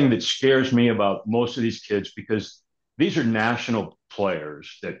one thing that scares me about most of these kids, because these are national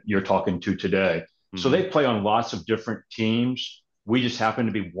players that you're talking to today. Mm-hmm. So they play on lots of different teams. We just happen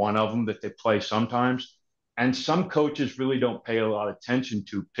to be one of them that they play sometimes. And some coaches really don't pay a lot of attention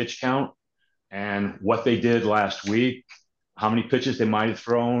to pitch count and what they did last week, how many pitches they might have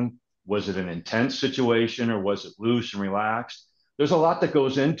thrown. Was it an intense situation or was it loose and relaxed? There's a lot that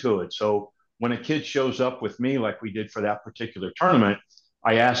goes into it. So when a kid shows up with me, like we did for that particular tournament,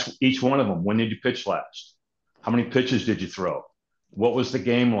 I ask each one of them, when did you pitch last? How many pitches did you throw? What was the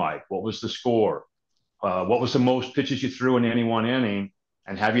game like? What was the score? What was the most pitches you threw in any one inning?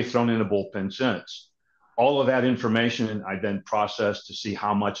 And have you thrown in a bullpen since? All of that information I then process to see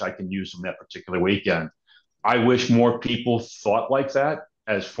how much I can use them that particular weekend. I wish more people thought like that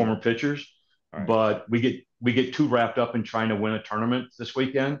as former pitchers, but we get too wrapped up in trying to win a tournament this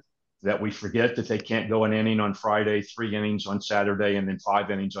weekend that we forget that they can't go an inning on Friday, 3 innings on Saturday, and then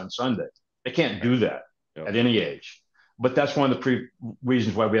 5 innings on Sunday. They can't do that at any age. But that's one of the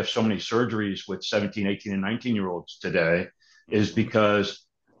reasons why we have so many surgeries with 17, 18, and 19-year-olds today is because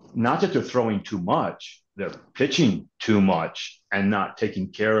not that they're throwing too much, they're pitching too much and not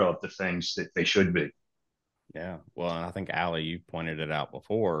taking care of the things that they should be. Yeah. Well, and I think, Allie, you pointed it out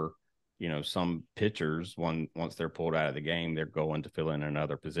before. Some pitchers, once they're pulled out of the game, they're going to fill in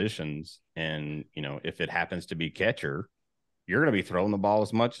other positions. And, if it happens to be catcher, you're going to be throwing the ball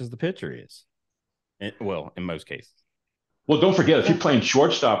as much as the pitcher is. In most cases. Well, don't forget, if you're playing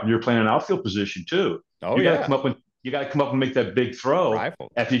shortstop and you're playing an outfield position too, you got to come up and make that big throw.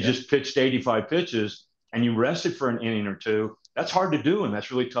 Rifle. If you just pitched 85 pitches and you rested for an inning or two, that's hard to do, and that's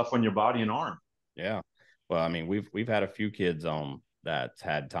really tough on your body and arm. Yeah. Well, I mean, we've had a few kids on that's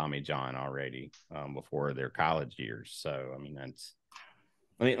had Tommy John already before their college years. So, I mean,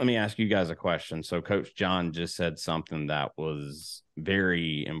 let me ask you guys a question. So Coach John just said something that was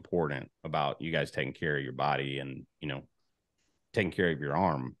very important about you guys taking care of your body and, taking care of your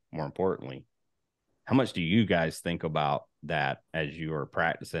arm, more importantly. How much do you guys think about that as you are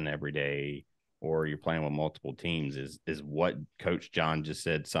practicing every day or you're playing with multiple teams? Is what Coach John just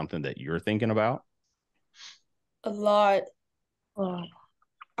said something that you're thinking about? A lot.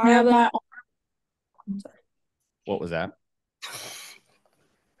 Yeah, what was that?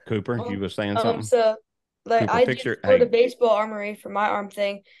 Cooper, you were saying something? So, like, Cooper, I do the baseball armory for my arm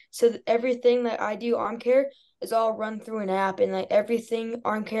thing. So everything that I do arm care is all run through an app, and like everything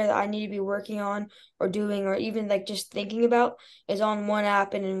arm care that I need to be working on or doing or even like just thinking about is on one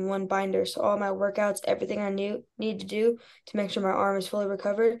app and in one binder. So all my workouts, everything I need to do to make sure my arm is fully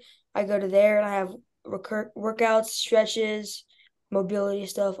recovered, I go to there and I have workouts, stretches, mobility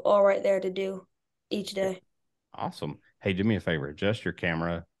stuff all right there to do each day. Awesome. Hey, do me a favor, adjust your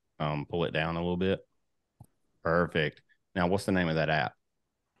camera, pull it down a little bit. Perfect. Now, what's the name of that app?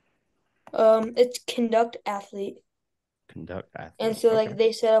 It's Conduct Athlete. Conduct Athlete. And so like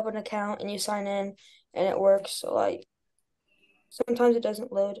they set up an account and you sign in and it works. So like sometimes it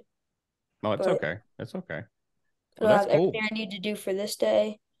doesn't load. Oh, it's okay. It's okay. Well, that's cool. Everything I need to do for this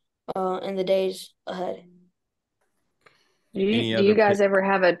day, and the days ahead. Do you guys ever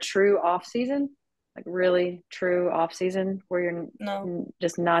have a true off season? Like really true off season where you're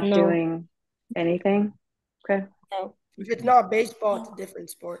just not doing anything? Okay. No. If it's not baseball, it's a different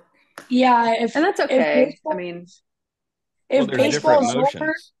sport. Yeah, and that's okay. I mean, if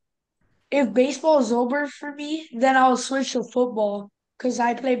baseball's over for me, then I'll switch to football because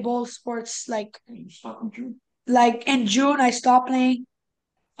I play both sports. Like in June, I stopped playing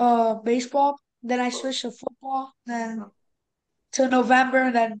baseball. Then I switch to football. Then to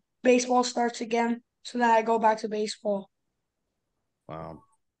November, then baseball starts again. So then I go back to baseball. Wow.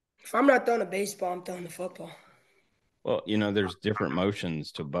 If I'm not throwing to baseball, I'm throwing to football. Well, there's different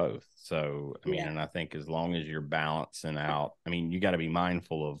motions to both. So, I mean, and I think as long as you're balancing out, I mean, you got to be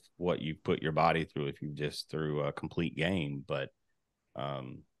mindful of what you put your body through if you just threw a complete game, but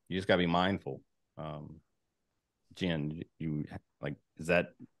you just got to be mindful. Jenn, you like, is that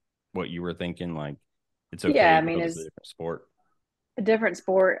what you were thinking? Like, it's okay. Yeah, I mean, it's a different sport. A different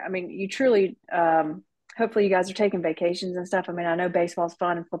sport. I mean, you truly, hopefully you guys are taking vacations and stuff. I mean, I know baseball's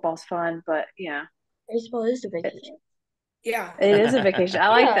fun and football's fun, but yeah. Baseball is the vacation. Yeah. It is a vacation. I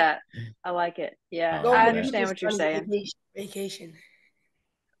like that. I like it. Yeah. I understand what you're saying. Vacation.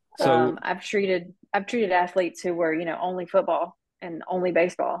 So I've treated athletes who were, only football and only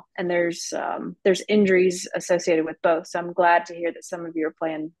baseball. And there's injuries associated with both. So I'm glad to hear that some of you are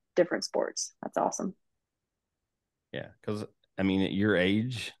playing different sports. That's awesome. Yeah. Because I mean, at your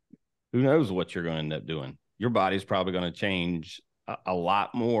age, who knows what you're going to end up doing? Your body's probably going to change a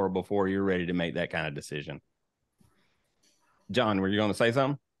lot more before you're ready to make that kind of decision. John, were you going to say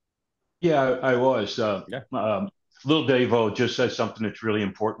something? Yeah, I was. Little Devo just said something that's really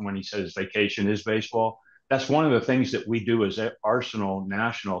important when he says vacation is baseball. That's one of the things that we do as Arsenal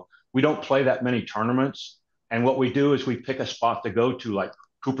National. We don't play that many tournaments. And what we do is we pick a spot to go to, like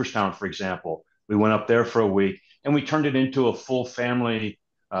Cooperstown, for example. We went up there for a week and we turned it into a full family.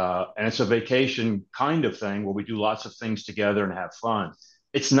 And it's a vacation kind of thing where we do lots of things together and have fun.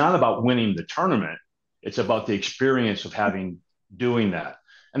 It's not about winning the tournament. It's about the experience of doing that.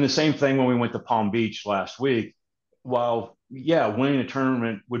 And the same thing when we went to Palm Beach last week. While, winning a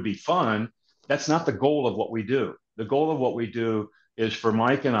tournament would be fun, that's not the goal of what we do. The goal of what we do is for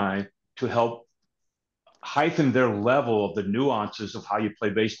Mike and I to help heighten their level of the nuances of how you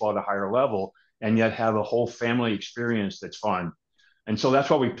play baseball at a higher level and yet have a whole family experience that's fun. And so that's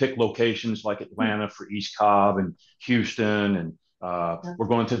why we pick locations like Atlanta for East Cobb and Houston. And we're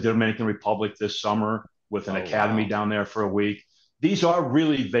going to the Dominican Republic this summer with an academy down there for a week. These are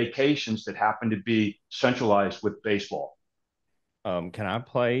really vacations that happen to be centralized with baseball. Can I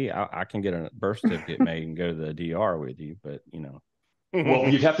play? I can get a birth certificate made and go to the DR with you, but Well,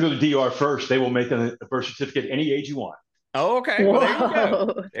 you'd have to go to DR first. They will make a birth certificate any age you want. Oh, okay. Well, there you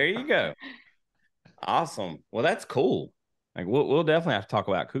go. There you go. Awesome. Well, that's cool. Like we'll definitely have to talk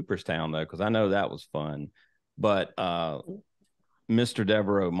about Cooperstown though, because I know that was fun. But Mr.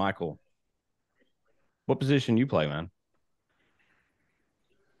 Devereaux, Michael, what position you play, man?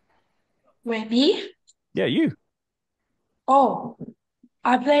 Wait, me? Yeah, you. Oh,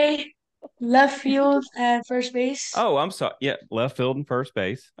 I play left field and first base. Oh, I'm sorry. Yeah, left field and first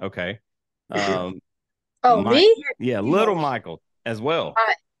base. Okay. Oh, Mike, me? yeah, little Michael as well.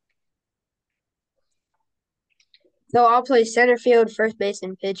 So I'll play center field, first base,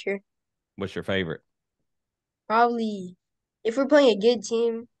 and pitcher. What's your favorite? Probably, if we're playing a good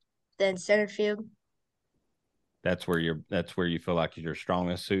team, then center field. That's where you feel like your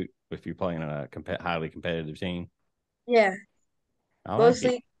strongest suit if you're playing a highly competitive team. Yeah,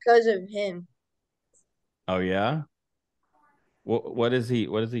 mostly because of him. Oh yeah. What has he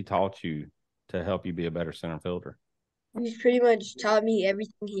taught you to help you be a better center fielder? He's pretty much taught me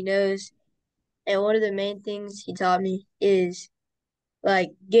everything he knows. And one of the main things he taught me is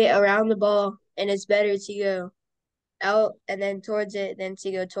like get around the ball, and it's better to go out and then towards it than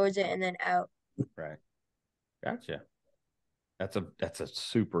to go towards it and then out. Right. Gotcha. That's a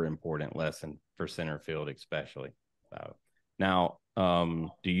super important lesson for center field, especially. So now,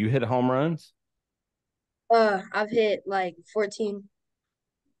 do you hit home runs? I've hit like 14.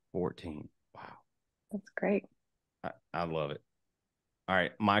 14. Wow. That's great. I love it. All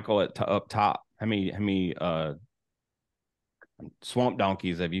right, Michael, up top, how many swamp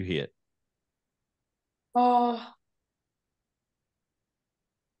donkeys have you hit?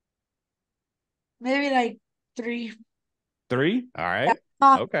 Maybe like 3. 3? All right.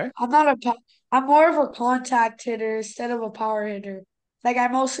 Okay. I'm more of a contact hitter instead of a power hitter. Like I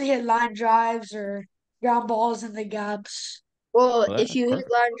mostly hit line drives or ground balls in the gaps. Well, Well, if you hit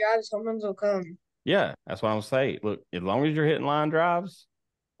perfect. line drives, home runs will come. Yeah, that's what I'm saying. Look, as long as you're hitting line drives,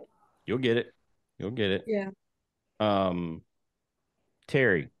 you'll get it. You'll get it. Yeah.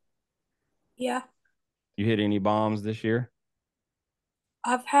 Terry, Yeah. you hit any bombs this year?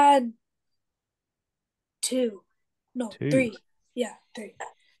 I've had 2. No, 2. 3. Yeah, 3.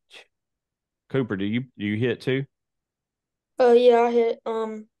 Cooper, do you hit 2? Yeah, I hit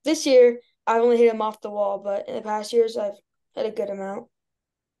this year I only hit him off the wall, but in the past years I've hit a good amount.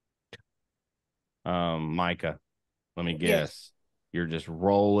 Micah, let me guess. Yes. You're just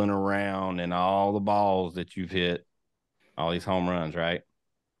rolling around in all the balls that you've hit, all these home runs, right?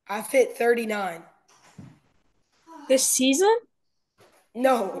 I've hit 39. This season?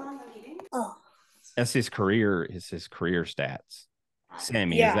 No. Oh. That's his career. It's his career stats.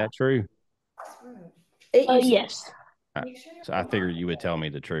 Sammy, is Yeah. that true? Yes. So I figured you would tell me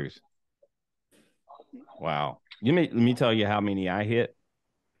the truth. Wow. Let me tell you how many I hit.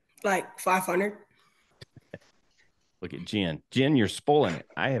 Like 500. Look at Jenn. Jenn, you're spoiling it.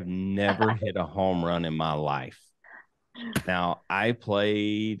 I have never hit a home run in my life. Now, I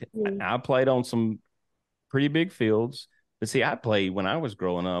played on some pretty big fields. But see, I played when I was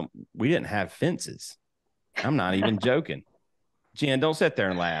growing up. We didn't have fences. I'm not even joking. Jenn, don't sit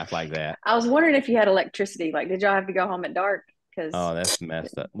there and laugh like that. I was wondering if you had electricity. Like, did y'all have to go home at dark? Oh, that's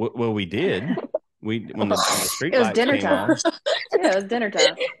messed up. Well, we did. When the street it was lights dinner came time. on. Yeah, it was dinner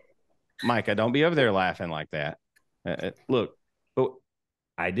time. Micah, don't be over there laughing like that. Look, but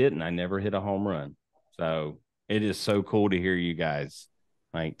I didn't. I never hit a home run. So it is so cool to hear you guys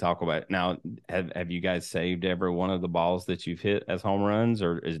like talk about it. Now. Have you guys saved every one of the balls that you've hit as home runs,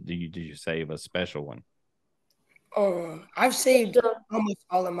 or did you save a special one? I've saved almost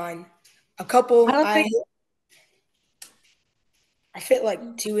all of mine. A couple I fit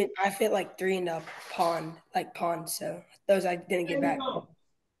like 2 and I fit like 3 in a pond. So those I didn't get back.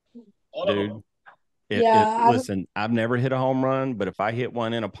 Dude. Listen, I've never hit a home run, but if I hit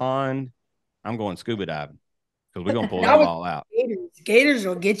one in a pond, I'm going scuba diving because we're gonna pull that ball out. Gators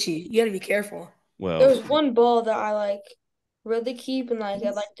will get you. You got to be careful. Well, there's one ball that I like really keep and like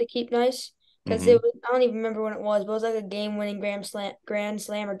I like to keep nice because it was, I don't even remember when it was, but it was like a game-winning grand slam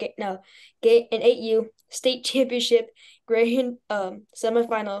or an 8U state championship grand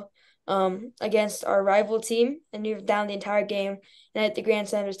semifinal against our rival team, and we were down the entire game, and at the grand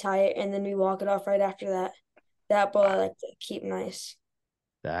slam just tie it, and then we walk it off right after that. That ball I like to keep nice.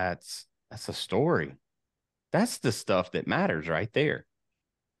 That's a story. That's the stuff that matters right there.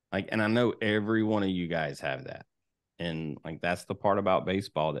 Like, and I know every one of you guys have that. And like, that's the part about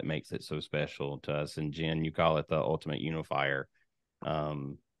baseball that makes it so special to us. And Jenn, you call it the ultimate unifier.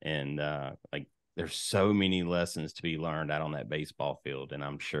 Like, there's so many lessons to be learned out on that baseball field. And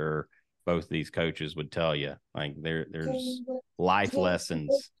I'm sure both these coaches would tell you, like, there's life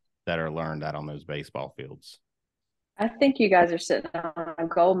lessons that are learned out on those baseball fields? I think you guys are sitting on a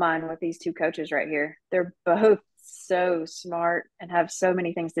gold mine with these two coaches right here. They're both so smart and have so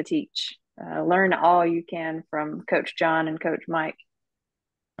many things to teach. Learn all you can from Coach John and Coach Mike.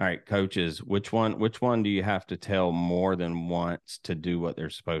 All right, coaches, which one do you have to tell more than once to do what they're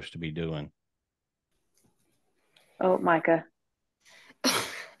supposed to be doing? Oh, Micah.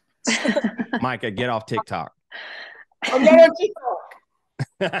 Micah, get off TikTok. I'm not on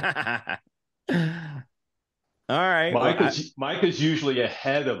TikTok. All right. Micah's usually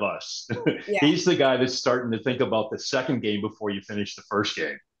ahead of us. Yeah. He's the guy that's starting to think about the second game before you finish the first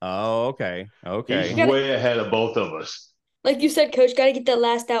game. Oh, okay. He's way ahead of both of us. Like you said, Coach, got to get that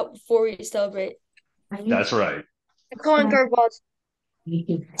last out before we celebrate. That's right. Calling curveballs.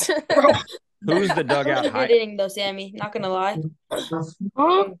 Who's the dugout That was a good inning, though, Sammy. Not gonna lie.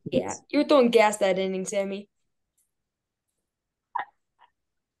 Yeah, you were throwing gas that inning, Sammy.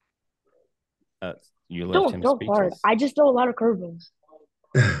 You left him speechless. Hard. I just throw a lot of curveballs.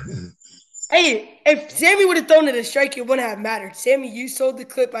 Hey, if Sammy would have thrown it a strike, it wouldn't have mattered. Sammy, you sold the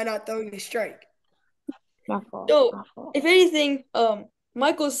clip by not throwing a strike. My fault. So, if anything,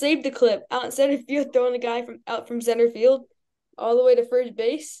 Michael saved the clip out in center field, throwing the guy from center field all the way to first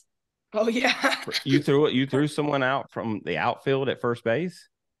base. Oh yeah. You threw someone out from the outfield at first base?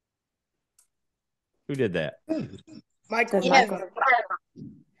 Who did that? Michael. Yeah.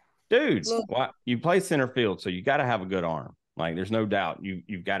 Dude, you play center field, so you got to have a good arm. Like, there's no doubt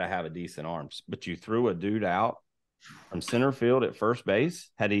you've got to have a decent arm. But you threw a dude out from center field at first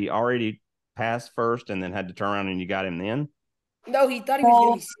base? Had he already passed first and then had to turn around and you got him then? No, he thought he was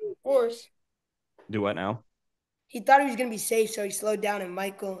going to be safe. Of course. Do what now? He thought he was going to be safe, so he slowed down, and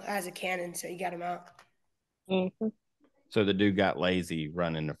Michael has a cannon, so he got him out. Mm-hmm. So the dude got lazy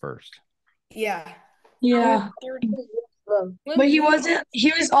running to first. Yeah. Yeah. But he wasn't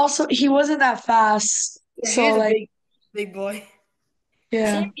that fast. Yeah, so he's like a big boy.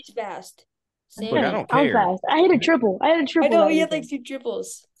 yeah. Sammy's fast. Look, I don't I'm care. fast. I hit a triple. I know he had like 2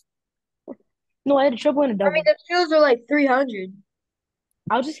 triples. No, I had a triple and a double. I mean, the fields are like 300.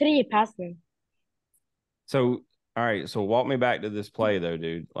 I was just hitting it past them. So, all right. So walk me back to this play though,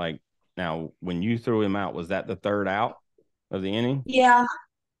 dude. Like, now when you threw him out, was that the third out of the inning? Yeah.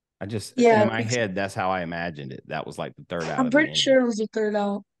 In my head, that's how I imagined it. That was like the third out. I'm pretty sure it was the third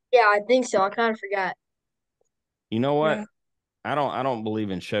out. Yeah, I think so. I kind of forgot. You know what? Yeah. I don't believe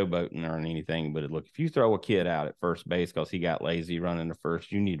in showboating or anything, but look, if you throw a kid out at first base because he got lazy running to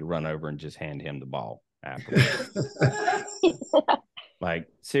first, you need to run over and just hand him the ball afterwards. Like,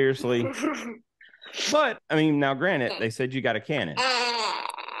 seriously. But I mean, now granted, they said you got a cannon.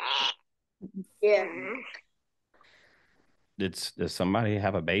 Yeah. Does somebody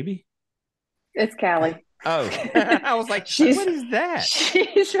have a baby? It's Callie. Oh, I was like, what is that?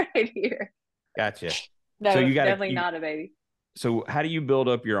 She's right here. Gotcha. No, so you got definitely not a baby. So how do you build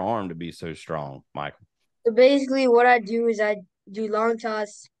up your arm to be so strong, Michael? So basically, what I do is I do long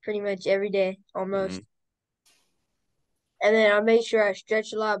toss pretty much every day, almost. Mm-hmm. And then I make sure I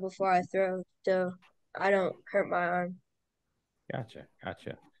stretch a lot before I throw, so I don't hurt my arm. Gotcha.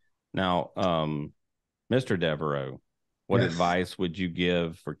 Now, Mr. Devereaux, what advice would you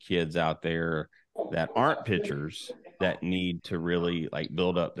give for kids out there that aren't pitchers that need to really like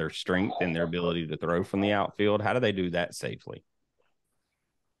build up their strength and their ability to throw from the outfield? How do they do that safely?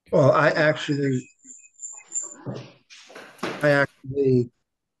 Well, I actually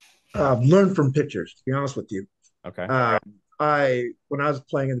learned from pitchers, to be honest with you. Okay. When I was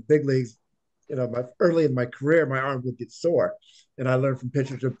playing in the big leagues, early in my career, my arm would get sore, and I learned from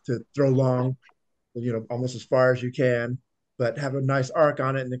pitchers to throw long, almost as far as you can, but have a nice arc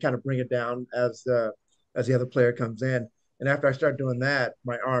on it and then kind of bring it down as the other player comes in. And after I started doing that,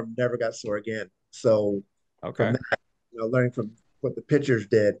 my arm never got sore again. So from that, learning from what the pitchers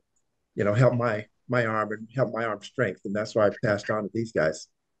did, helped my arm and helped my arm strength. And that's why I passed on to these guys.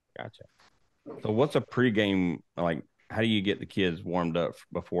 Gotcha. So what's a pregame, like, how do you get the kids warmed up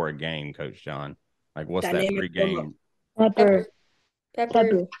before a game, Coach John? Like, what's that pregame? Pepper.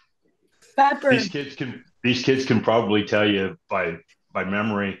 These kids can probably tell you by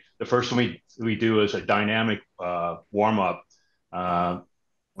memory. The first one we do is a dynamic warm up.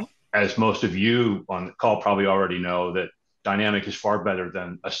 As most of you on the call probably already know, that dynamic is far better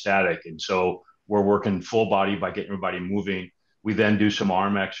than a static, and so we're working full body by getting everybody moving. We then do some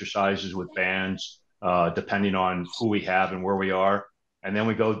arm exercises with bands, depending on who we have and where we are, and then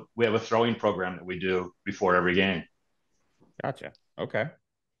we have a throwing program that we do before every game. Gotcha. Okay.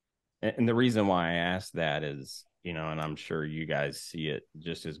 And the reason why I asked that is, and I'm sure you guys see it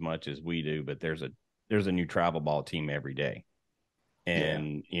just as much as we do, but there's a new travel ball team every day.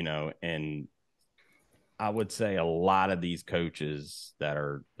 And, and I would say a lot of these coaches that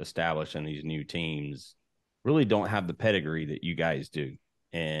are establishing these new teams really don't have the pedigree that you guys do.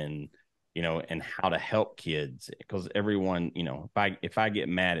 And, and how to help kids, because everyone, if I get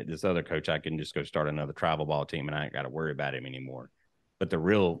mad at this other coach, I can just go start another travel ball team and I ain't got to worry about him anymore. But the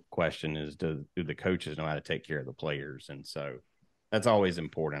real question is, do the coaches know how to take care of the players? And so that's always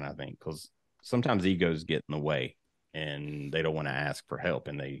important, I think, because sometimes egos get in the way and they don't want to ask for help,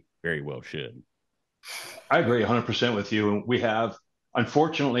 and they very well should. I agree 100% with you. And we have,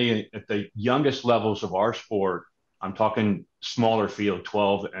 unfortunately, at the youngest levels of our sport, I'm talking smaller field,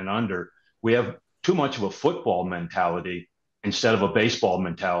 12 and under, we have too much of a football mentality instead of a baseball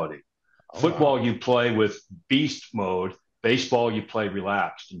mentality. Football, wow, you play with beast mode. Baseball, you play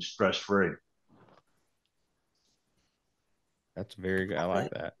relaxed and stress free. That's very good. I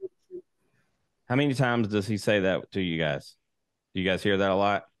like that. How many times does he say that to you guys? Do you guys hear that a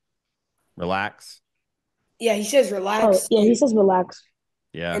lot? Relax. Yeah, he says relax. Oh, yeah, he says relax.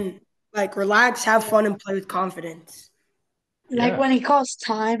 Yeah. And like relax, have fun, and play with confidence. Like when he calls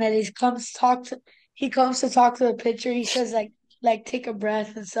time and he comes to talk to the pitcher, he says like take a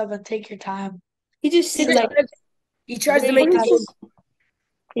breath and stuff and take your time. He just sits like he tries to make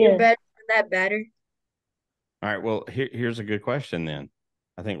you're better than that batter. All right. Well, here's a good question then.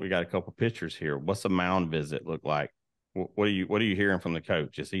 I think we got a couple pictures here. What's a mound visit look like? What are you hearing from the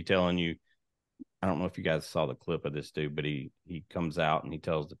coach? Is he telling you? I don't know if you guys saw the clip of this dude, but he comes out and he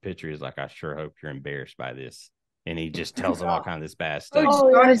tells the pitcher, he's like, I sure hope you're embarrassed by this. And he just tells him all kinds of this bad stuff. Oh,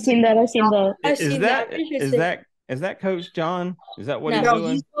 yeah, I've seen that. Is that Coach John? Is that what he's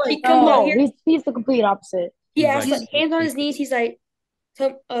doing? He comes out here. He's the complete opposite. He asks, like, hands on his knees. He's like,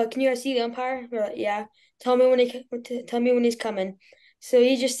 can you guys see the umpire? We're like, yeah. Tell me when he's coming. So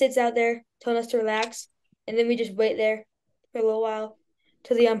he just sits out there telling us to relax, and then we just wait there for a little while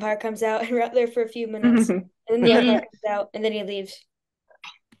till the umpire comes out, and we're out there for a few minutes, and then the umpire comes out, and then he leaves.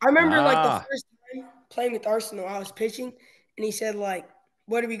 I remember like the first time playing with Arsenal, I was pitching, and he said like,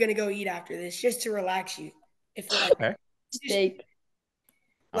 "What are we gonna go eat after this?" Just to relax you. If like, okay. Steak.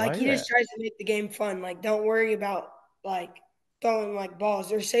 Like he just tries to make the game fun. Like, don't worry about like throwing like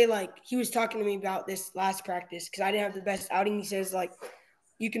balls, or say like he was talking to me about this last practice because I didn't have the best outing. He says like,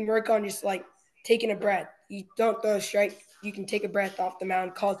 you can work on just like taking a breath. You don't throw a strike. You can take a breath off the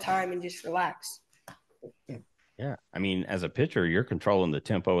mound, call time, and just relax. Yeah. I mean, as a pitcher, you're controlling the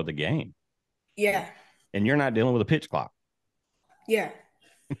tempo of the game. Yeah. And you're not dealing with a pitch clock. Yeah.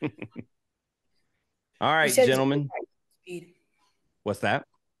 All right, gentlemen. Speed. What's that?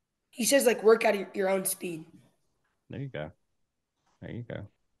 He says like work at your own speed. There you go.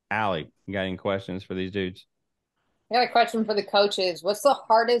 Allie, you got any questions for these dudes? I got a question for the coaches. What's the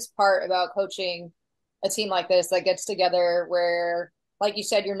hardest part about coaching a team like this that gets together where, like you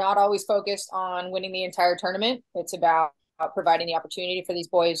said, you're not always focused on winning the entire tournament? It's about providing the opportunity for these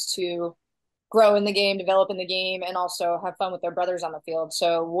boys to grow in the game, develop in the game, and also have fun with their brothers on the field.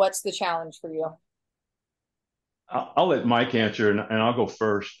 So what's the challenge for you? I'll let Mike answer, and I'll go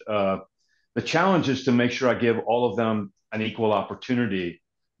first. The challenge is to make sure I give all of them an equal opportunity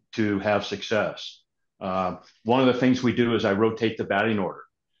to have success. One of the things we do is I rotate the batting order.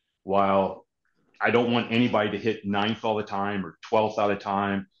 While I don't want anybody to hit ninth all the time or 12th all the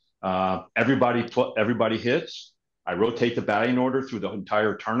time, everybody hits. I rotate the batting order through the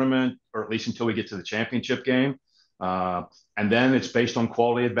entire tournament, or at least until we get to the championship game. And then it's based on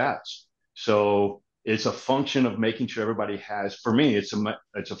quality at bats. So it's a function of making sure everybody has, for me, it's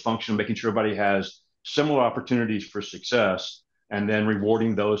a function of making sure everybody has similar opportunities for success, and then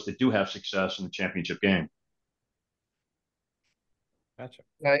rewarding those that do have success in the championship game. Gotcha.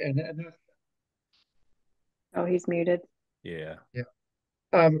 Oh, he's muted. Yeah.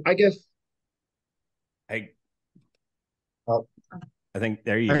 I guess. Hey. Oh, I think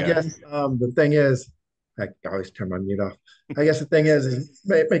there you go. I guess the thing is, I always turn my mute off. I guess the thing is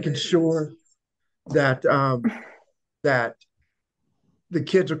making sure that that the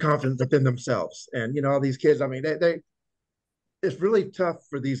kids are confident within themselves, and all these kids. I mean, they it's really tough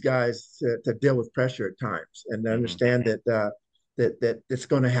for these guys to deal with pressure at times and to understand that it's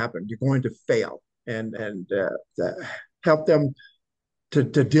going to happen. You're going to fail, and help them to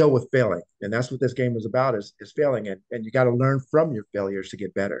deal with failing. And that's what this game is about, is failing. And you got to learn from your failures to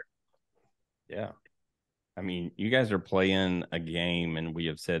get better. Yeah. I mean, you guys are playing a game, and we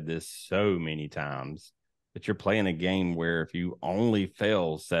have said this so many times, that you're playing a game where if you only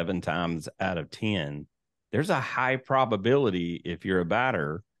fail 7 times out of 10, there's a high probability, if you're a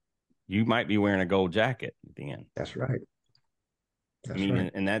batter, you might be wearing a gold jacket at the end. That's right.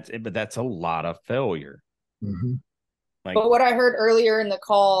 Right. And that's it, but that's a lot of failure. Mm-hmm. Like, but what I heard earlier in the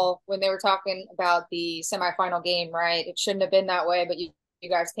call when they were talking about the semifinal game, right? It shouldn't have been that way, but you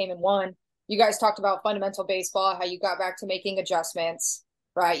guys came and won. You guys talked about fundamental baseball, how you got back to making adjustments,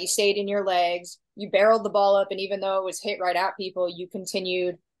 right? You stayed in your legs, you barreled the ball up, and even though it was hit right at people, you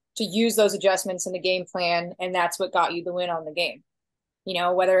continued to use those adjustments in the game plan, and that's what got you the win on the game. You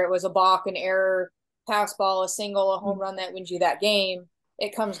know, whether it was a balk, an error, pass ball, a single, a home run that wins you that game,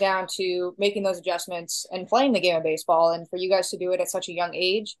 it comes down to making those adjustments and playing the game of baseball. And for you guys to do it at such a young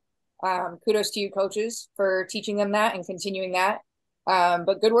age, kudos to you coaches for teaching them that and continuing that.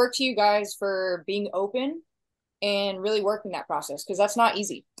 But good work to you guys for being open and really working that process, because that's not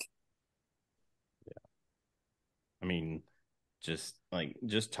easy. Yeah. I mean, just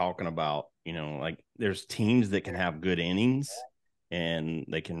talking about, like there's teams that can have good innings and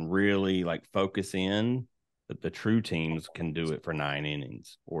they can really like focus in, but the true teams can do it for 9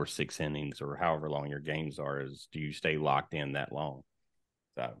 innings or 6 innings or however long your games are. Is do you stay locked in that long?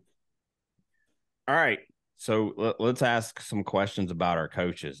 So, all right. So let's ask some questions about our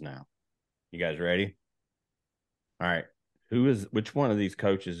coaches now. You guys ready? All right. Which one of these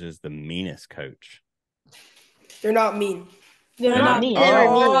coaches is the meanest coach? They're not mean. They're not mean.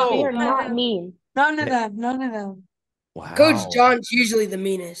 They're not mean. None of them. Wow. Coach John's usually the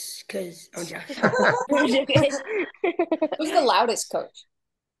meanest because I'm joking. Who's the loudest coach?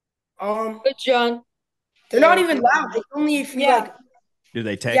 Coach John. They're not even loud. It's only if you like. Do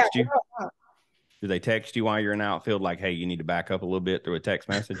they text you? Do they text you while you're in outfield? Like, hey, you need to back up a little bit through a text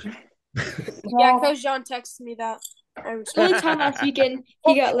message? Yeah, Coach John texted me that. The only time last weekend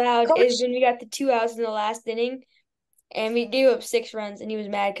he got loud is when we got the 2 outs in the last inning, and we gave up 6 runs, and he was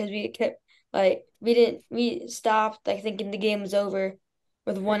mad because we kept we stopped like thinking the game was over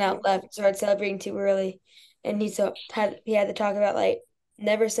with 1 out left and started celebrating too early, and he had to talk about like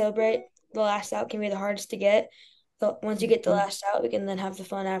never celebrate. The last out can be the hardest to get. So once you get the last out, we can then have the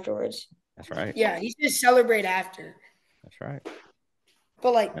fun afterwards. That's right. Yeah, he should celebrate after. That's right.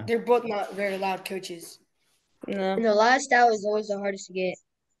 But they're both not very loud coaches. No. And the last out is always the hardest to get.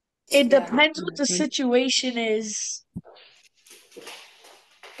 It depends what the situation is.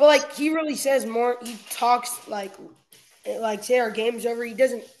 But like he really says more. He talks like say our game's over. He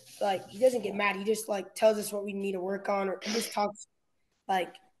doesn't get mad. He just like tells us what we need to work on, or he just talks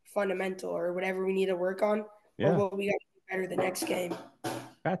like fundamental or whatever we need to work on, or what we got to do better the next game.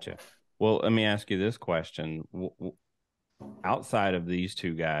 Gotcha. Well, let me ask you this question: outside of these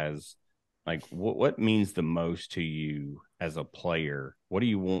two guys, like what means the most to you as a player? What do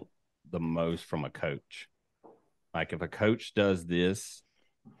you want the most from a coach? Like if a coach does this,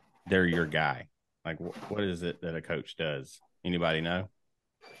 they're your guy. Like what is it that a coach does? Anybody know?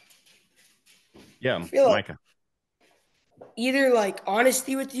 Yeah, Micah. Either like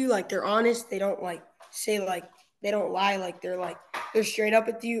honesty with you, like they're honest, they don't like say like they don't lie, like they're straight up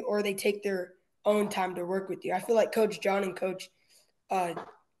with you, or they take their own time to work with you. I feel like Coach John and Coach Devo,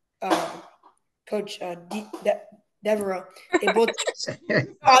 they both.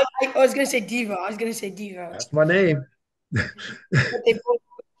 I was gonna say Devo. That's my name.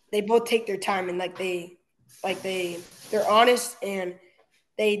 They both take their time and they're honest, and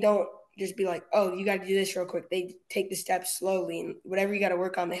they don't just be like, oh, you got to do this real quick. They take the steps slowly, and whatever you got to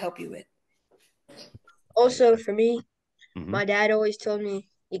work on, they help you with. Also, for me, my dad always told me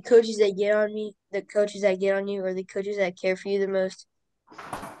the coaches that get on me, the coaches that get on you, are the coaches that care for you the most.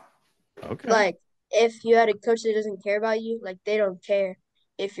 Okay. Like, if you had a coach that doesn't care about you, like, they don't care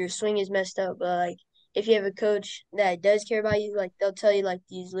if your swing is messed up. But, like, if you have a coach that does care about you, like, they'll tell you, like,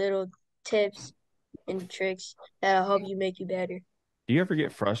 these little tips and tricks that'll help you make you better. Do you ever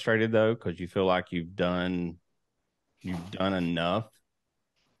get frustrated, though, because you feel like you've done enough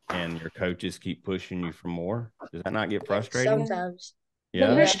and your coaches keep pushing you for more? Does that not get frustrating? Sometimes.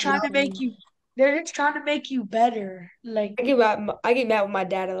 Yeah. They're just trying to make you better. Like I get mad with my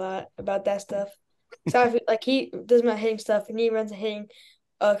dad a lot about that stuff. So I feel like he does my hitting stuff and he runs a hitting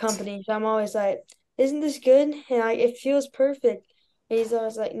company. So I'm always like, isn't this good? And it feels perfect. And he's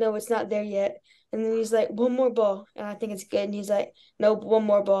always like, no, it's not there yet. And then he's like, one more ball. And I think it's good. And he's like, nope, one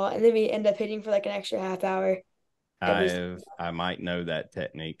more ball. And then we end up hitting for like an extra half hour. I might know that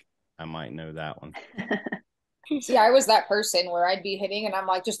technique. I might know that one. See, I was that person where I'd be hitting and I'm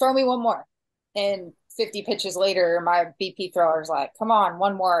like, just throw me one more. And 50 pitches later, my BP thrower's like, come on,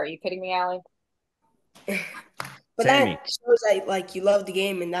 one more. Are you kidding me, Allie? But Sammy. that shows like you love the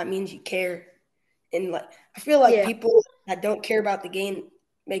game, and that means you care. And like I feel like people that don't care about the game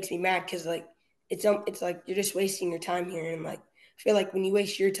makes me mad, because like it's like you're just wasting your time here. And like I feel like when you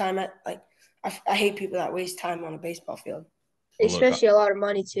waste your time at like I hate people that waste time on a baseball field. Especially a lot of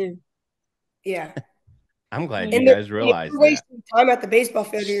money too. Yeah. I'm glad you guys realize you're that. wasting time at the baseball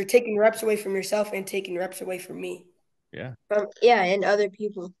field. You're taking reps away from yourself and taking reps away from me. Yeah. And other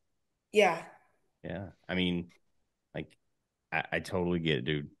people. Yeah. Yeah. I mean, like, I totally get it,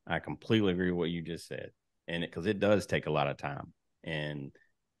 dude. I completely agree with what you just said. And because it does take a lot of time. And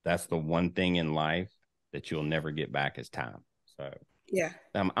that's the one thing in life that you'll never get back is time. So yeah,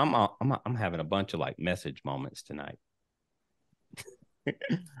 I'm having a bunch of like message moments tonight. All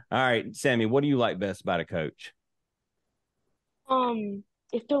right, Sammy, what do you like best about a coach?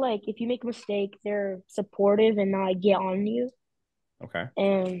 If you make a mistake, they're supportive and not get on you. Okay.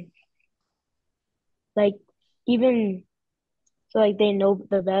 And like even so, like they know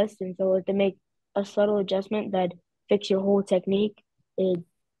the best, and so if they make a subtle adjustment that fix your whole technique,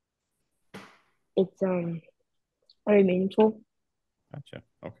 it's very meaningful. Gotcha.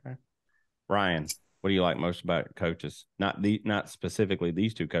 Okay. Ryan, what do you like most about coaches? Not specifically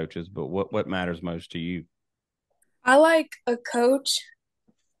these two coaches, but what matters most to you? I like a coach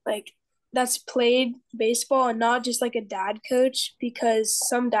like that's played baseball and not just like a dad coach, because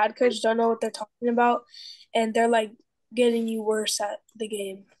some dad coaches don't know what they're talking about and they're like getting you worse at the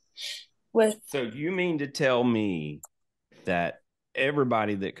game. So you mean to tell me that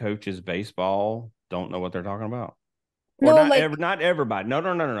everybody that coaches baseball don't know what they're talking about? Or no, not everybody. No.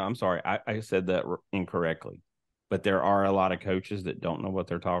 I'm sorry. I said that incorrectly. But there are a lot of coaches that don't know what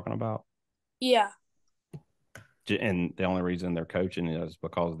they're talking about. Yeah. And the only reason they're coaching is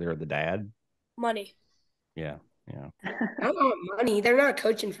because they're the dad. Money. Yeah. Not money. They're not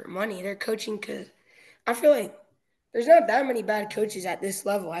coaching for money. They're coaching because I feel like there's not that many bad coaches at this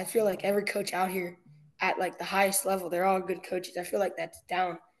level. I feel like every coach out here at like the highest level, they're all good coaches. I feel like that's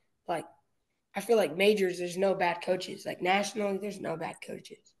down. Like, I feel like majors, there's no bad coaches. Like nationally, there's no bad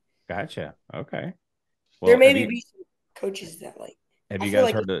coaches. Gotcha. Okay. Well, there may be some coaches that like. Have you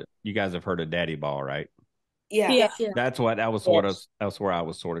guys heard of? You guys have heard of Daddy Ball, right? Yeah. That's where I was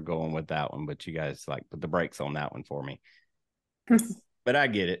sort of going with that one, but you guys like put the brakes on that one for me. But I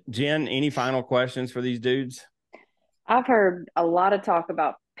get it. Jenn, any final questions for these dudes? I've heard a lot of talk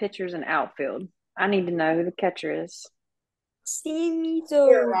about pitchers and outfield. I need to know who the catcher is. Sammy,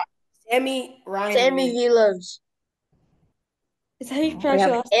 Ryan. Sammy Vilos. Is that how you pronounce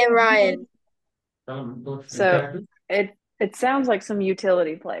your last name? And Ryan. So it sounds like some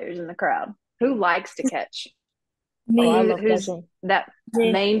utility players in the crowd. Who likes to catch? Me. I love Who's catching. that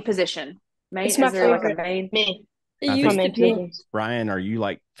main position? It's my favorite. Like a main? Me. I think, Ryan, are you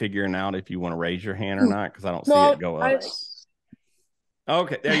like figuring out if you want to raise your hand or not? Because I don't see it go up.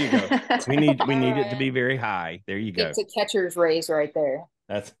 Okay, there you go. We need it to be very high. There you go. It's a catcher's raise right there.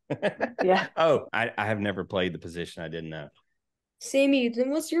 That's yeah. Oh, I have never played the position. I didn't know. Sammy, then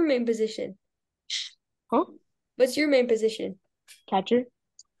what's your main position? Huh? What's your main position? Catcher.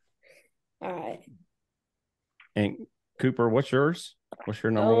 All right. And Cooper, what's yours? What's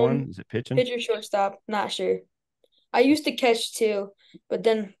your number one? Is it pitching? Pitcher, shortstop. Not sure. I used to catch too, but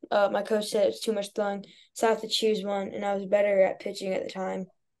then my coach said it's too much throwing, so I have to choose one, and I was better at pitching at the time,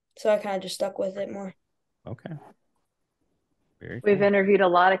 so I kind of just stuck with it more. Okay. We've interviewed a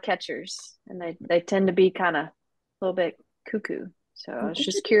lot of catchers, and they tend to be kind of a little bit cuckoo. So I was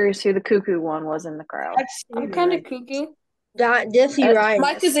just curious who the cuckoo one was in the crowd. I'm kind of cuckoo. Definitely Ryan.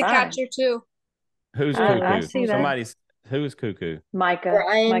 Micah's a catcher too. Who's cuckoo? I see that. Who is cuckoo? Micah.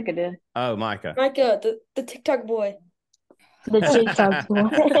 Ryan. Micah did. Oh, Micah. Micah, the TikTok boy. The TikTok boy.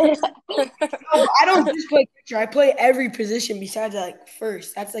 No, I don't just play catcher. I play every position besides like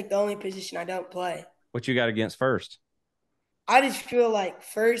first. That's like the only position I don't play. What you got against first? I just feel like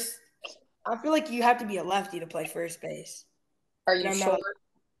first. I feel like you have to be a lefty to play first base. Are you sure?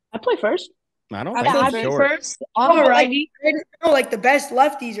 I play first. I don't think I he's short. first. I'm a righty. No, like the best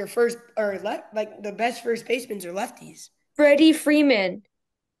lefties are first or left. Like the best first basemen are lefties. Freddie Freeman.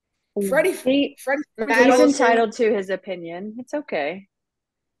 Freddie. He's entitled to his opinion. It's okay.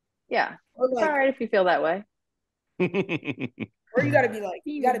 Yeah, it's all right if you feel that way. Or you got to be like,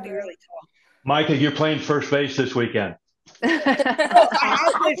 you got to be really tall. Micah, you're playing first base this weekend. That's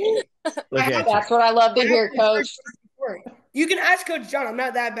what I love to hear, Coach. You can ask Coach John. I'm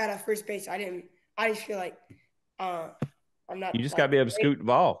not that bad at first base. I just feel like I'm not. You just got to be able to scoot the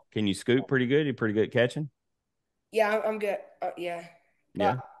ball. Can you scoot pretty good? You pretty good at catching? Yeah, I'm good. Yeah.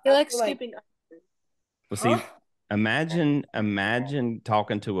 Yeah. He likes scooping. Well, see, imagine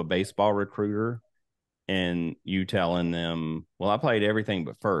talking to a baseball recruiter and you telling them, well, I played everything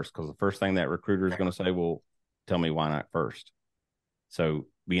but first, because the first thing that recruiter is going to say, well, tell me why not first. So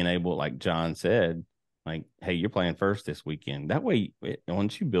being able, like John said, like, hey, you're playing first this weekend. That way,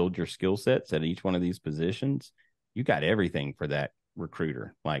 once you build your skill sets at each one of these positions, you got everything for that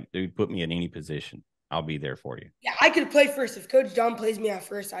recruiter. Like, dude, put me at any position. I'll be there for you. Yeah, I could play first. If Coach John plays me at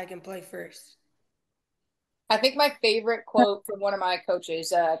first, I can play first. I think my favorite quote from one of my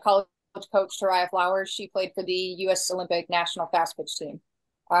coaches, college coach Taraya Flowers, she played for the U.S. Olympic national fast pitch team,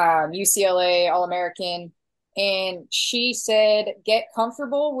 UCLA All-American. And she said, get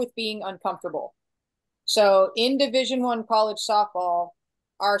comfortable with being uncomfortable. So in Division I college softball,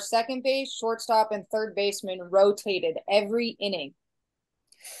 our second base, shortstop, and third baseman rotated every inning.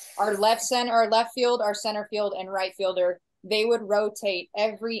 Our left field, our center field, and right fielder, they would rotate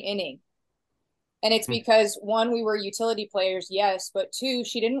every inning. And it's because, one, we were utility players, yes, but two,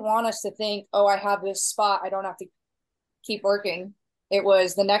 she didn't want us to think, oh, I have this spot, I don't have to keep working. It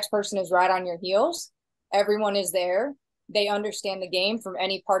was the next person is right on your heels. Everyone is there. They understand the game from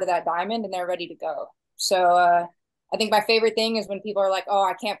any part of that diamond, and they're ready to go. So I think my favorite thing is when people are like, oh,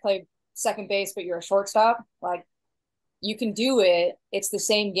 I can't play second base, but you're a shortstop. Like, you can do it. It's the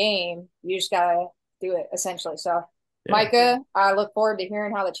same game. You just got to do it, essentially. So, yeah. Micah, I look forward to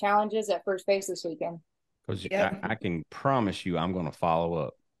hearing how the challenge is at first base this weekend. Because I can promise you I'm going to follow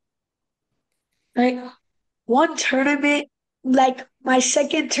up. Like, one tournament, like my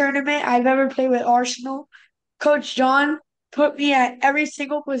second tournament I've ever played with Arsenal, Coach John put me at every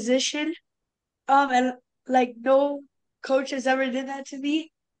single position. And like no coach has ever did that to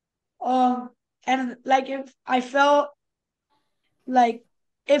me. And like if I felt like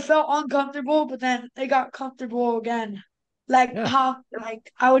it felt uncomfortable, but then it got comfortable again. Like how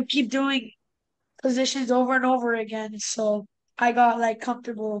like I would keep doing positions over and over again. So I got like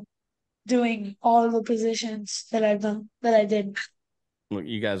comfortable doing all of the positions that I did. Look,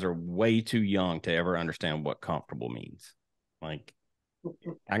 you guys are way too young to ever understand what comfortable means. Like,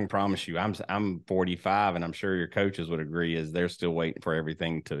 I can promise you, I'm 45, and I'm sure your coaches would agree, is they're still waiting for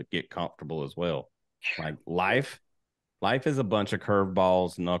everything to get comfortable as well. Like life is a bunch of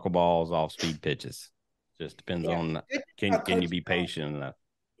curveballs, knuckleballs, off-speed pitches. Just depends on can you be patient enough.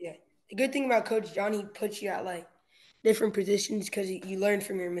 Yeah, the good thing about Coach John, he puts you at like different positions because you learn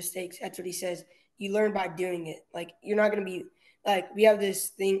from your mistakes. That's what he says. You learn by doing it. Like, you're not going to be like, we have this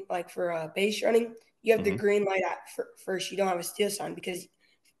thing like for base running, you have the green light at first. You don't have a steal sign, because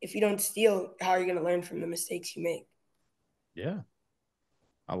if you don't steal, how are you going to learn from the mistakes you make? Yeah,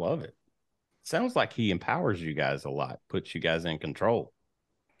 I love it. Sounds like he empowers you guys a lot, puts you guys in control.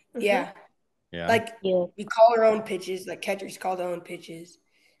 Yeah. Yeah. Like, we call our own pitches, like catchers call their own pitches.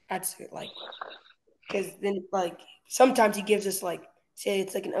 That's like, because then like sometimes he gives us like, say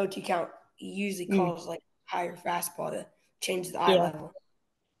it's like an OT count, he usually calls like higher fastball to change the eye level.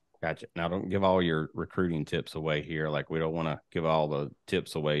 Gotcha. Now, don't give all your recruiting tips away here. Like, we don't want to give all the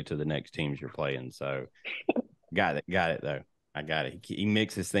tips away to the next teams you're playing. So got it though. I got it. He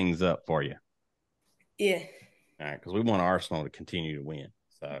mixes things up for you. Yeah. All right, because we want Arsenal to continue to win.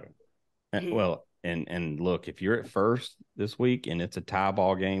 So, well, and look, if you're at first this week and it's a tie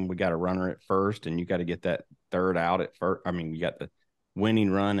ball game, we got a runner at first, and you got to get that third out at first. I mean, you got the winning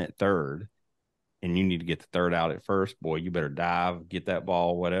run at third, and you need to get the third out at first. Boy, you better dive, get that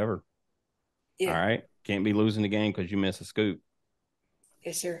ball, whatever. Yeah. All right, can't be losing the game because you miss a scoop.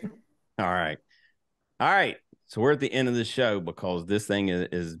 Yes, sir. All right. So we're at the end of the show because this thing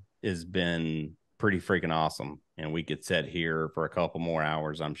is been pretty freaking awesome, and we could sit here for a couple more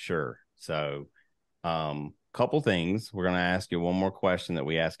hours, I'm sure. So, couple things. We're going to ask you one more question that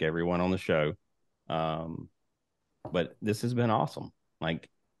we ask everyone on the show. But this has been awesome. Like,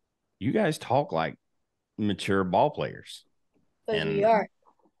 you guys talk like mature ball players. And we are.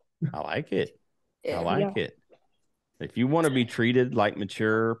 I like it. Yeah, I like it. If you want to be treated like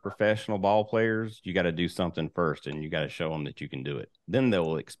mature professional ball players, you got to do something first, and you got to show them that you can do it. Then they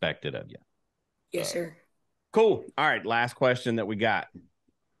will expect it of you. Yes, sir. Cool. All right. Last question that we got.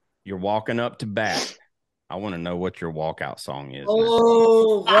 You're walking up to bat. I want to know what your walkout song is.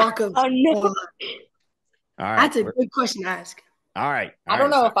 Oh, walk up. Oh, no. All right. That's a good question to ask. All right. I don't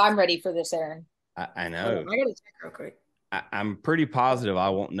know if I'm ready for this, Aaron. I know. I got to check real quick. I'm pretty positive I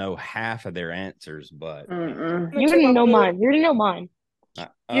won't know half of their answers, but you're gonna know mine. You're gonna know mine.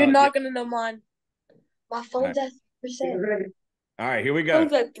 You're not gonna know mine. My phone's at 3%. All right, here we go.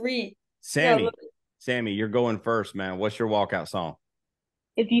 Phone's at 3. Sammy, you're going first, man. What's your walkout song?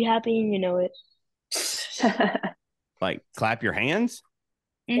 If you happy and you know it. Like, clap your hands?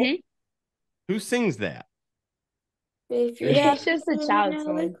 Mm-hmm. Who sings that? It's just a child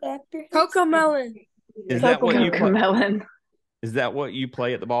song. Coco Melon. Is that what you play? Is that what you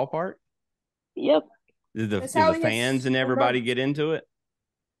play at the ballpark? Yep. Do the fans and everybody get into it?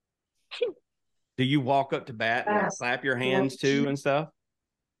 Do you walk up to bat and clap your hands too and stuff?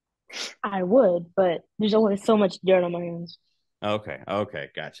 I would, but there's only so much dirt on my hands. Okay.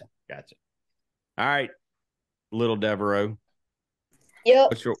 Gotcha. All All right, little Devereaux. Yep.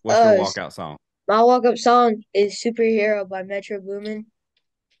 What's your walkout song? My walk-up song is "Superhero" by Metro Boomin.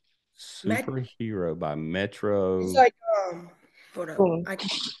 Superhero by Metro. It's like hold up. I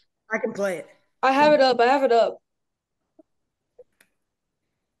can play it. I have it up.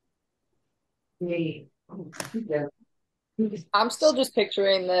 I'm still just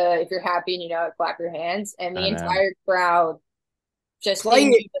picturing if you're happy and clap your hands, and the entire crowd just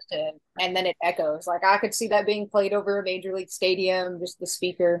in unison, and then it echoes. Like I could see that being played over a major league stadium, just the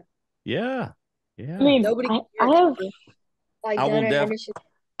speaker. Yeah. I mean,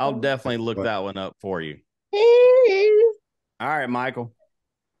 I'll definitely look that one up for you. All right, Michael.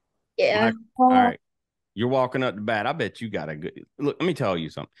 Yeah. All right. You're walking up to bat. I bet you got a good look. Let me tell you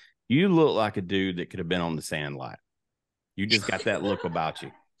something. You look like a dude that could have been on the S.L.I.D.E. You just got that look about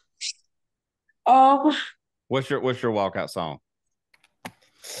you. What's your walkout song?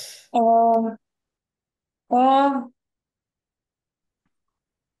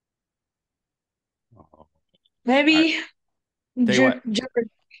 Maybe drip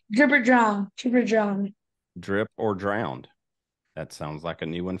or drown. Drip or drowned. That sounds like a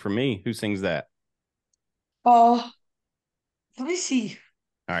new one for me. Who sings that? Let me see.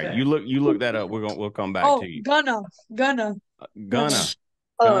 All right, you look that up. We'll come back to you. Gunna.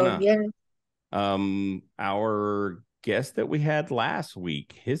 Oh, yeah. Our guest that we had last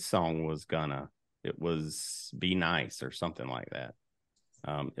week, his song was Gunna. It was Be Nice or something like that.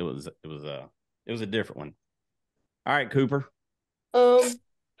 It was a different one. All right, Cooper.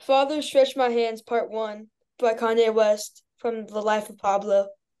 Father Stretch My Hands Part 1 by Kanye West from The Life of Pablo.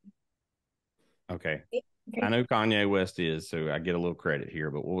 Okay. I know Kanye West is, so I get a little credit here,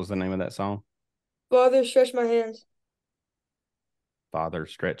 but what was the name of that song? Father Stretch My Hands. Father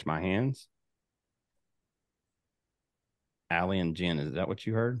Stretch My Hands. Allie and Jenn, is that what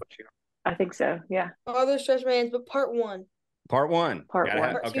you heard? I think so, yeah. Father Stretch My Hands, but Part 1. Part 1. Part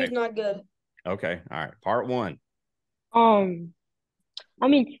 1. Part 2 is not good. Okay, all right. Part 1. I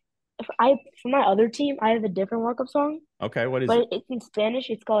mean, for my other team, I have a different walk-up song. Okay, what is it? But it's in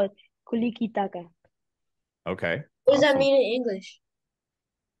Spanish. It's called Kulikitaka. Okay. What does that mean in English?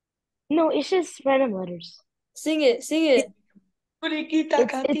 No, it's just random letters. Sing it. It's a Dominican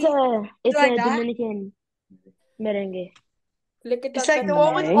merengue. It's like the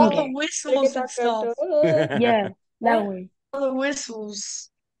one with all the whistles and stuff. Yeah, that one. All the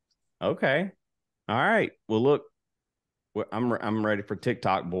whistles. Okay. All right. Well, look, I'm ready for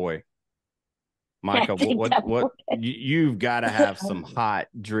TikTok boy. Micah, what you've got to have some hot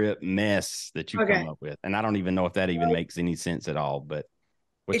drip mess that you come up with, and I don't even know if that even makes any sense at all. But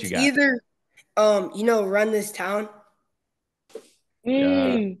what you got? It's either Run This Town.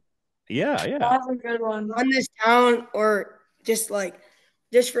 Yeah. That's a good one. Run This Town, or just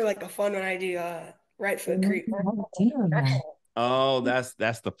for like a fun one, I do Right Foot Creep. Oh, that's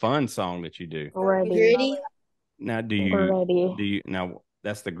the fun song that you do. Gritty. Now, do you now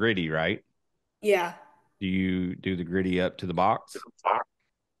that's the gritty, right? Yeah. Do you do the gritty up to the box?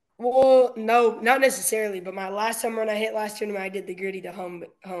 Well, no, not necessarily. But my last home run I hit last tournament, I did the gritty to home.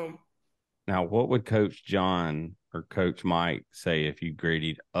 Now, what would Coach John or Coach Mike say if you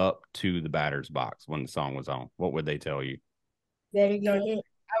grittied up to the batter's box when the song was on? What would they tell you? Better get hit.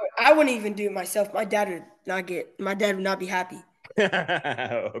 I wouldn't even do it myself. My dad would not be happy.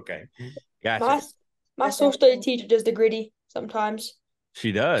 Okay. Gotcha. My social study teacher does the gritty sometimes.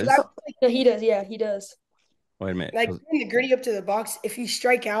 She does? No, he does. Yeah, he does. Wait a minute. Like doing the gritty up to the box, if you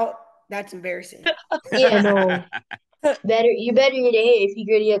strike out, that's embarrassing. Yeah, no. You better get a hit if you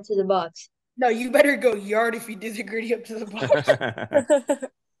gritty up to the box. No, you better go yard if you do the gritty up to the box.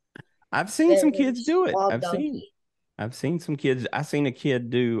 I've seen some kids do it. I've seen some kids. I seen a kid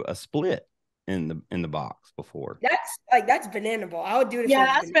do a split in the box before. That's banana ball. I would do it. Yeah,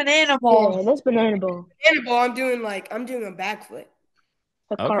 that's banana ball. Yeah, that's banana ball. Banana ball. I'm doing a backflip.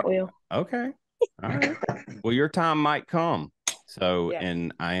 A cartwheel. Okay. All right. Well, your time might come. So,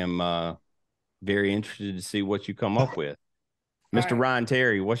 and I am very interested to see what you come up with. Mr. Ryan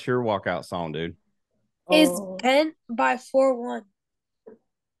Terry, what's your walkout song, dude? Is Ben by 4-1.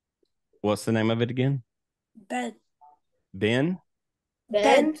 What's the name of it again? Ben. Ben?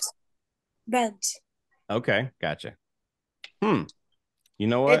 Ben's. Okay, gotcha. You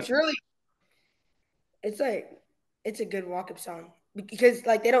know what? It's a good walk-up song because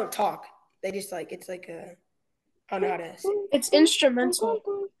they don't talk. They just it's like a, I don't know how to say. It's instrumental.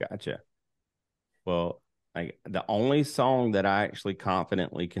 Gotcha. Well, the only song that I actually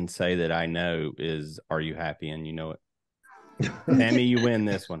confidently can say that I know is "Are You Happy and You Know It." Sammy, you win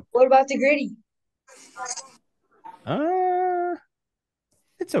this one. What about the gritty?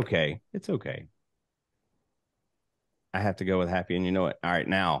 It's okay. It's okay. I have to go with happy, and you know it. All right,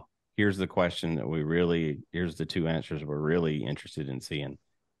 now here's the question that here's the two answers we're really interested in seeing.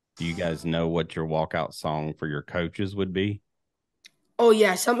 Do you guys know what your walkout song for your coaches would be? Oh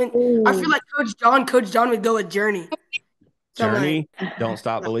yeah, something. Ooh. I feel like Coach John would go with Journey. Journey, Don't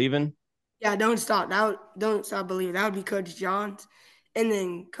Stop Believing. Yeah, Don't Stop. Don't Stop Believing. That would be Coach John's, and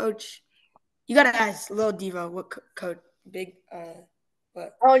then Coach. You gotta ask Lil Devo what Coach Big.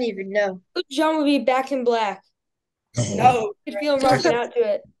 What? I don't even know. Coach John would be Back in Black. No, you feel him rocking out to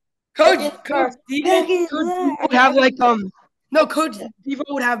it. Coach Devo would have like No, Coach Devo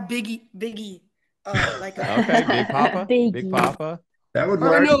would have Biggie like okay, Big Papa, Big Papa. That would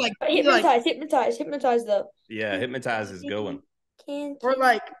work. No, like hypnotize though. Yeah, hypnotize is going. Or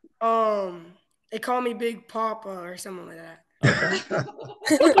like they call me Big Papa or something like that. Okay.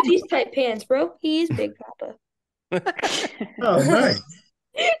 Look at these tight pants, bro. He's Big Papa. Oh, nice.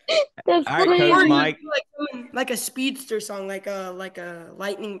 That's all right, Coach Mike. Like a speedster song, like a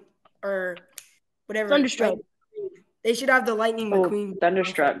lightning or whatever. Thunderstruck. They should have the Lightning McQueen.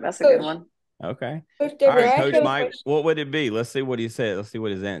 Thunderstruck. That's a good one. Okay. All right, Coach Mike, what would it be? Let's see what he said. Let's see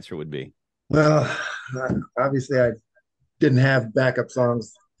what his answer would be. Well, obviously I didn't have backup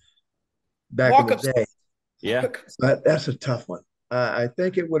songs back in the day. Yeah. But that's a tough one. I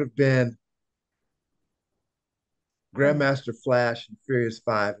think it would have been Grandmaster Flash and Furious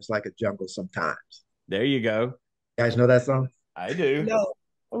 5 is like a jungle sometimes. There you go. You guys know that song? I do. No.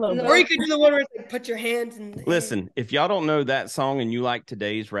 Or you could do the one where it's like put your hands in. Listen, if y'all don't know that song and you like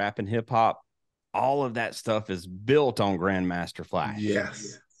today's rap and hip hop, all of that stuff is built on Grandmaster Flash.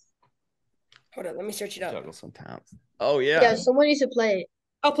 Yes. Hold on, let me search it up. Juggle sometimes. Oh yeah. Yeah, someone needs to play it.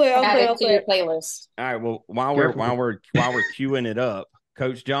 I'll play your playlist. All right. Well, while we're queuing it up,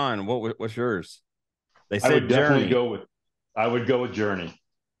 Coach John, what's yours? They said I would definitely Journey. I would go with Journey.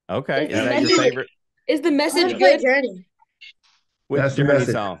 Okay. Is that your favorite? Is the message good? Good? Journey. Which That's Journey the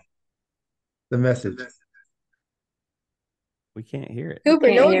message. song? The message. We can't hear it.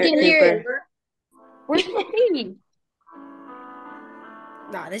 Cooper, no one can hear it. Where's the thing?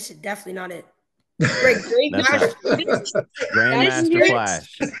 Nah, this is definitely not it. Grandmaster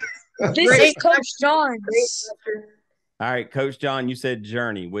Flash. This is Coach John. All right, Coach John, you said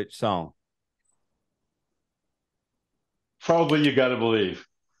Journey. Which song? Probably You Gotta Believe.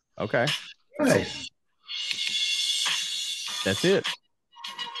 Okay. Nice. That's it.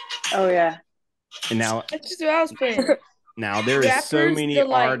 Oh yeah. And now That's just what I was playing. Now there is so many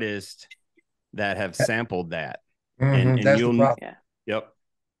artists that have sampled that. Mm-hmm. And you'll Yep.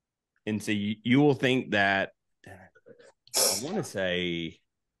 And so you will think that I want to say,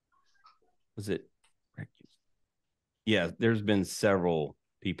 was it? Yeah, there's been several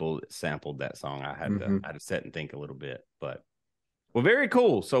people that sampled that song. I had to sit and think a little bit, but well, very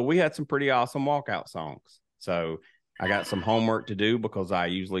cool. So we had some pretty awesome walkout songs. So I got some homework to do because I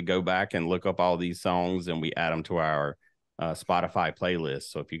usually go back and look up all these songs and we add them to our Spotify playlist.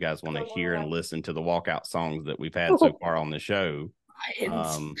 So if you guys want to hear and listen to the walkout songs that we've had so far on the show, you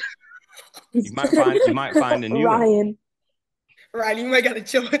might find a new one. Ryan, you might gotta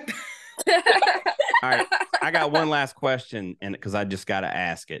chill with that. All right, I got one last question, and because I just got to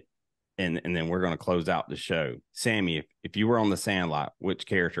ask it, and then we're going to close out the show. Sammy, if you were on the Sandlot, which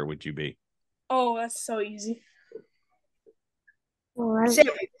character would you be? Oh, that's so easy. Oh, I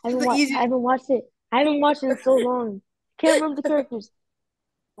haven't watched it. I haven't watched it in so long. Can't remember the characters.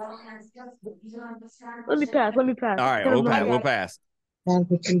 Let me pass. All right, we'll pass.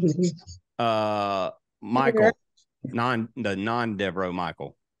 Michael, the non-Devereaux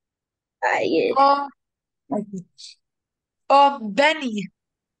Michael. Benny.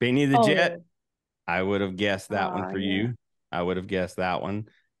 Benny the Jet. I would have guessed that one for you. I would have guessed that one.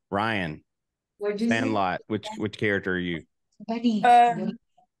 Ryan, Sandlot. Which character are you? Benny.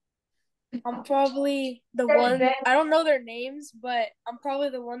 I'm probably the one. I don't know their names, but I'm probably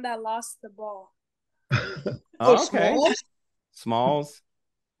the one that lost the ball. Okay. Smalls.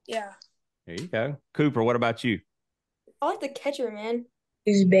 Yeah. There you go. Cooper, what about you? I like the catcher, man.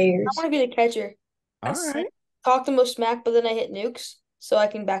 Who's Bears? I want to be the catcher. All right. Talk the most smack, but then I hit nukes, so I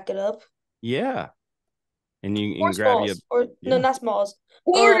can back it up. Yeah. And you or can grab Smalls. No, not Smalls.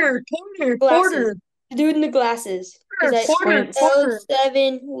 Porter. The dude in the glasses. Porter.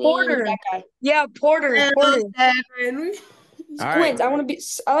 L7. Porter. That guy. Yeah, Porter. Squints. Right.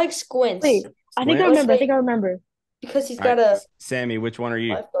 I like Squints. Wait, I think I remember. Because he's got a Sammy, which one are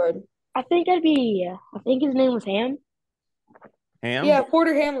you? lifeguard. I think his name was Ham. Ham? Yeah,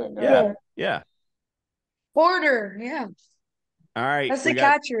 Porter Hamlin. Yeah. Porter. Yeah. All right. That's the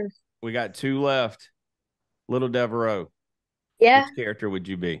catcher. We got two left. Little Devereaux. Yeah. Which character would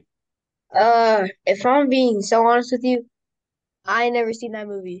you be? If I'm being so honest with you, I ain't never seen that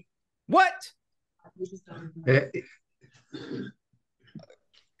movie. What?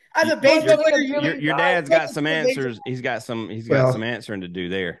 As a baseball player, your dad's got some answers. He's got some answering to do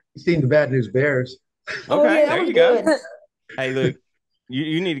there. You've seen the Bad News Bears. Okay, there you go. Hey, look,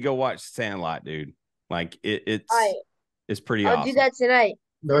 you need to go watch Sandlot, dude. Like it's pretty awesome. I'll do that tonight.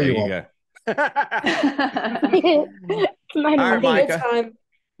 No, you won't. Go. All right, Micah.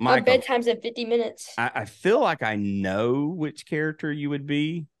 My bedtime's at 50 minutes. I feel like I know which character you would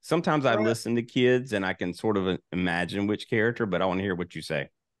be. Sometimes I listen to kids and I can sort of imagine which character, but I want to hear what you say.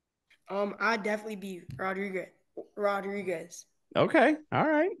 I'd definitely be Rodriguez. Okay, all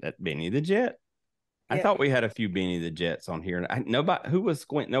right. That's Benny the Jet. I thought we had a few Benny the Jets on here. Nobody who was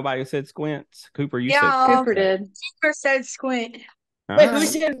Squint. Nobody said Squints. Cooper, you said Cooper did. Cooper said Squint. Wait, who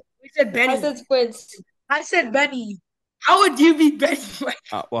said Benny? I said Squints. I said Benny. How would you be Benny?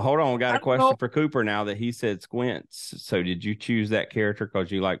 Well, hold on. We got a question for Cooper now that he said Squints. So did you choose that character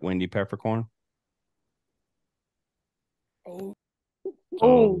because you like Wendy Peppercorn? Oh.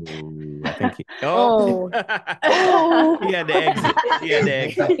 I think he had to exit. He had to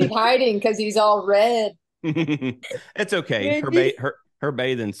exit. He's hiding because he's all red. It's okay. Her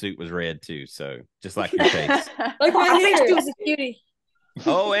bathing suit was red too, so just like your face. Like my hair too was a cutie.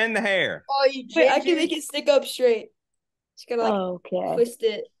 Oh, and the hair. Oh, you Wait, I can make it stick up straight. Just gotta twist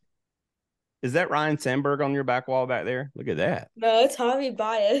it. Is that Ryan Sandberg on your back wall back there? Look at that. No, it's Javi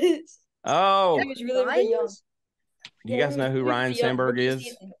Baez. Oh. He was really young. You guys know who Ryan Sandberg is?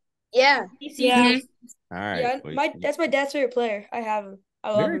 Yeah. Yeah. All right. Yeah, that's my dad's favorite player. I have him.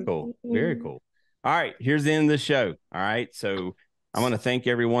 I love him. Cool. Very cool. All right. Here's the end of the show. All right. So I want to thank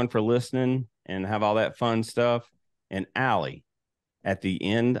everyone for listening and have all that fun stuff. And Allie, at the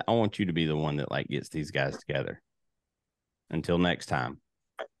end, I want you to be the one that gets these guys together. Until next time.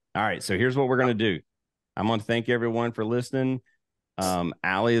 All right. So here's what we're going to do. I'm going to thank everyone for listening.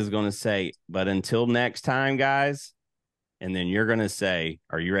 Allie is going to say, but until next time, guys. And then you're going to say,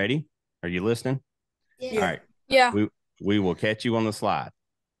 are you ready? Are you listening? Yeah. All right. Yeah. We will catch you on the slide.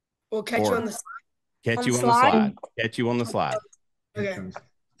 We'll catch you on the slide. Catch you on the slide. Catch you on the slide. Okay.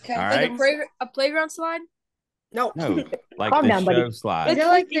 All right. A playground slide? No. Like Calm the down, show buddy. slide. Is that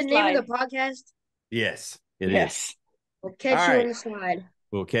like the name of the podcast? Yes, it is. We'll catch you on the slide.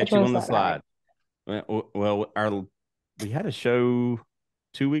 We'll catch you on the slide. Well, we had a show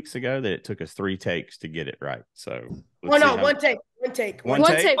 2 weeks ago that it took us 3 takes to get it right. So one take. One take. We're We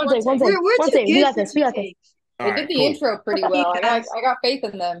got this. They did the intro pretty well. I got faith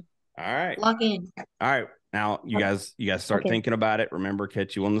in them. All right. Lock in. All right. Now you guys start thinking about it. Remember,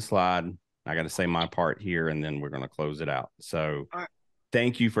 catch you on the slide. I got to say my part here, and then we're going to close it out. So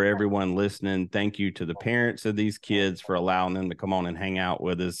thank you for everyone listening. Thank you to the parents of these kids for allowing them to come on and hang out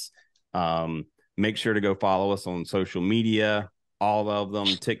with us. Make sure to go follow us on social media, all of them,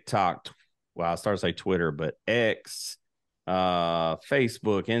 TikTok. Well, I started to say Twitter, but X,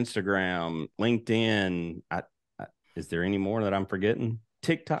 Facebook, Instagram, LinkedIn. Is there any more that I'm forgetting?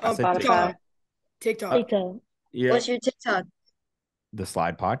 TikTok. I said TikTok. Yeah. What's your TikTok? The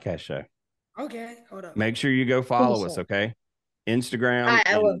S.L.I.D.E Podcast Show. Okay, hold up. Make sure you go follow us, okay? Instagram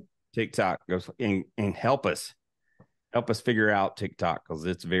and TikTok. Go and help us. Help us figure out TikTok because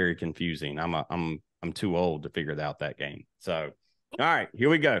it's very confusing. I'm too old to figure out that game. So, all right, here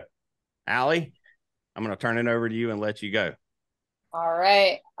we go. Allie, I'm going to turn it over to you and let you go. All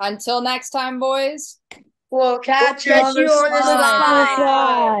right. Until next time, boys. We'll catch you on the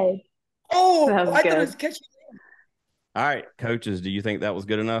slide. Oh, that was I good. thought it was catching. All right, coaches, do you think that was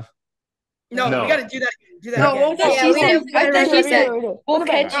good enough? No. We got to do that. Do that No, again. I thought she said we'll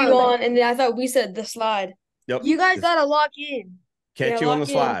catch you on, and then I thought we said the slide. Yep. You guys got to lock in. Catch you on the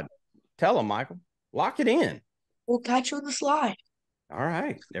slide. Tell them, Michael. Lock it in. We'll catch you on the slide. All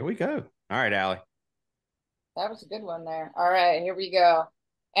right. There we go. All right, Allie. That was a good one there. All right, here we go.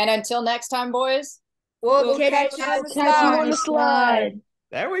 And until next time, boys. We'll catch you on the slide.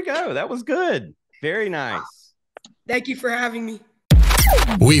 There we go. That was good. Very nice. Thank you for having me.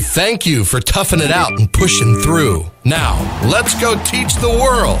 We thank you for toughing it out and pushing through. Now, let's go teach the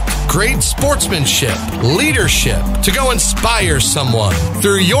world great sportsmanship, leadership, to go inspire someone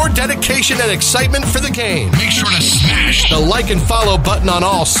through your dedication and excitement for the game. Make sure to smash the like and follow button on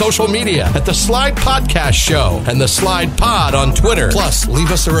all social media at the S.L.I.D.E Podcast Show and the S.L.I.D.E Pod on Twitter. Plus,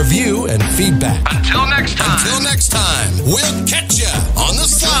 leave us a review and feedback. Until next time, we'll catch you on the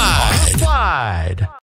slide.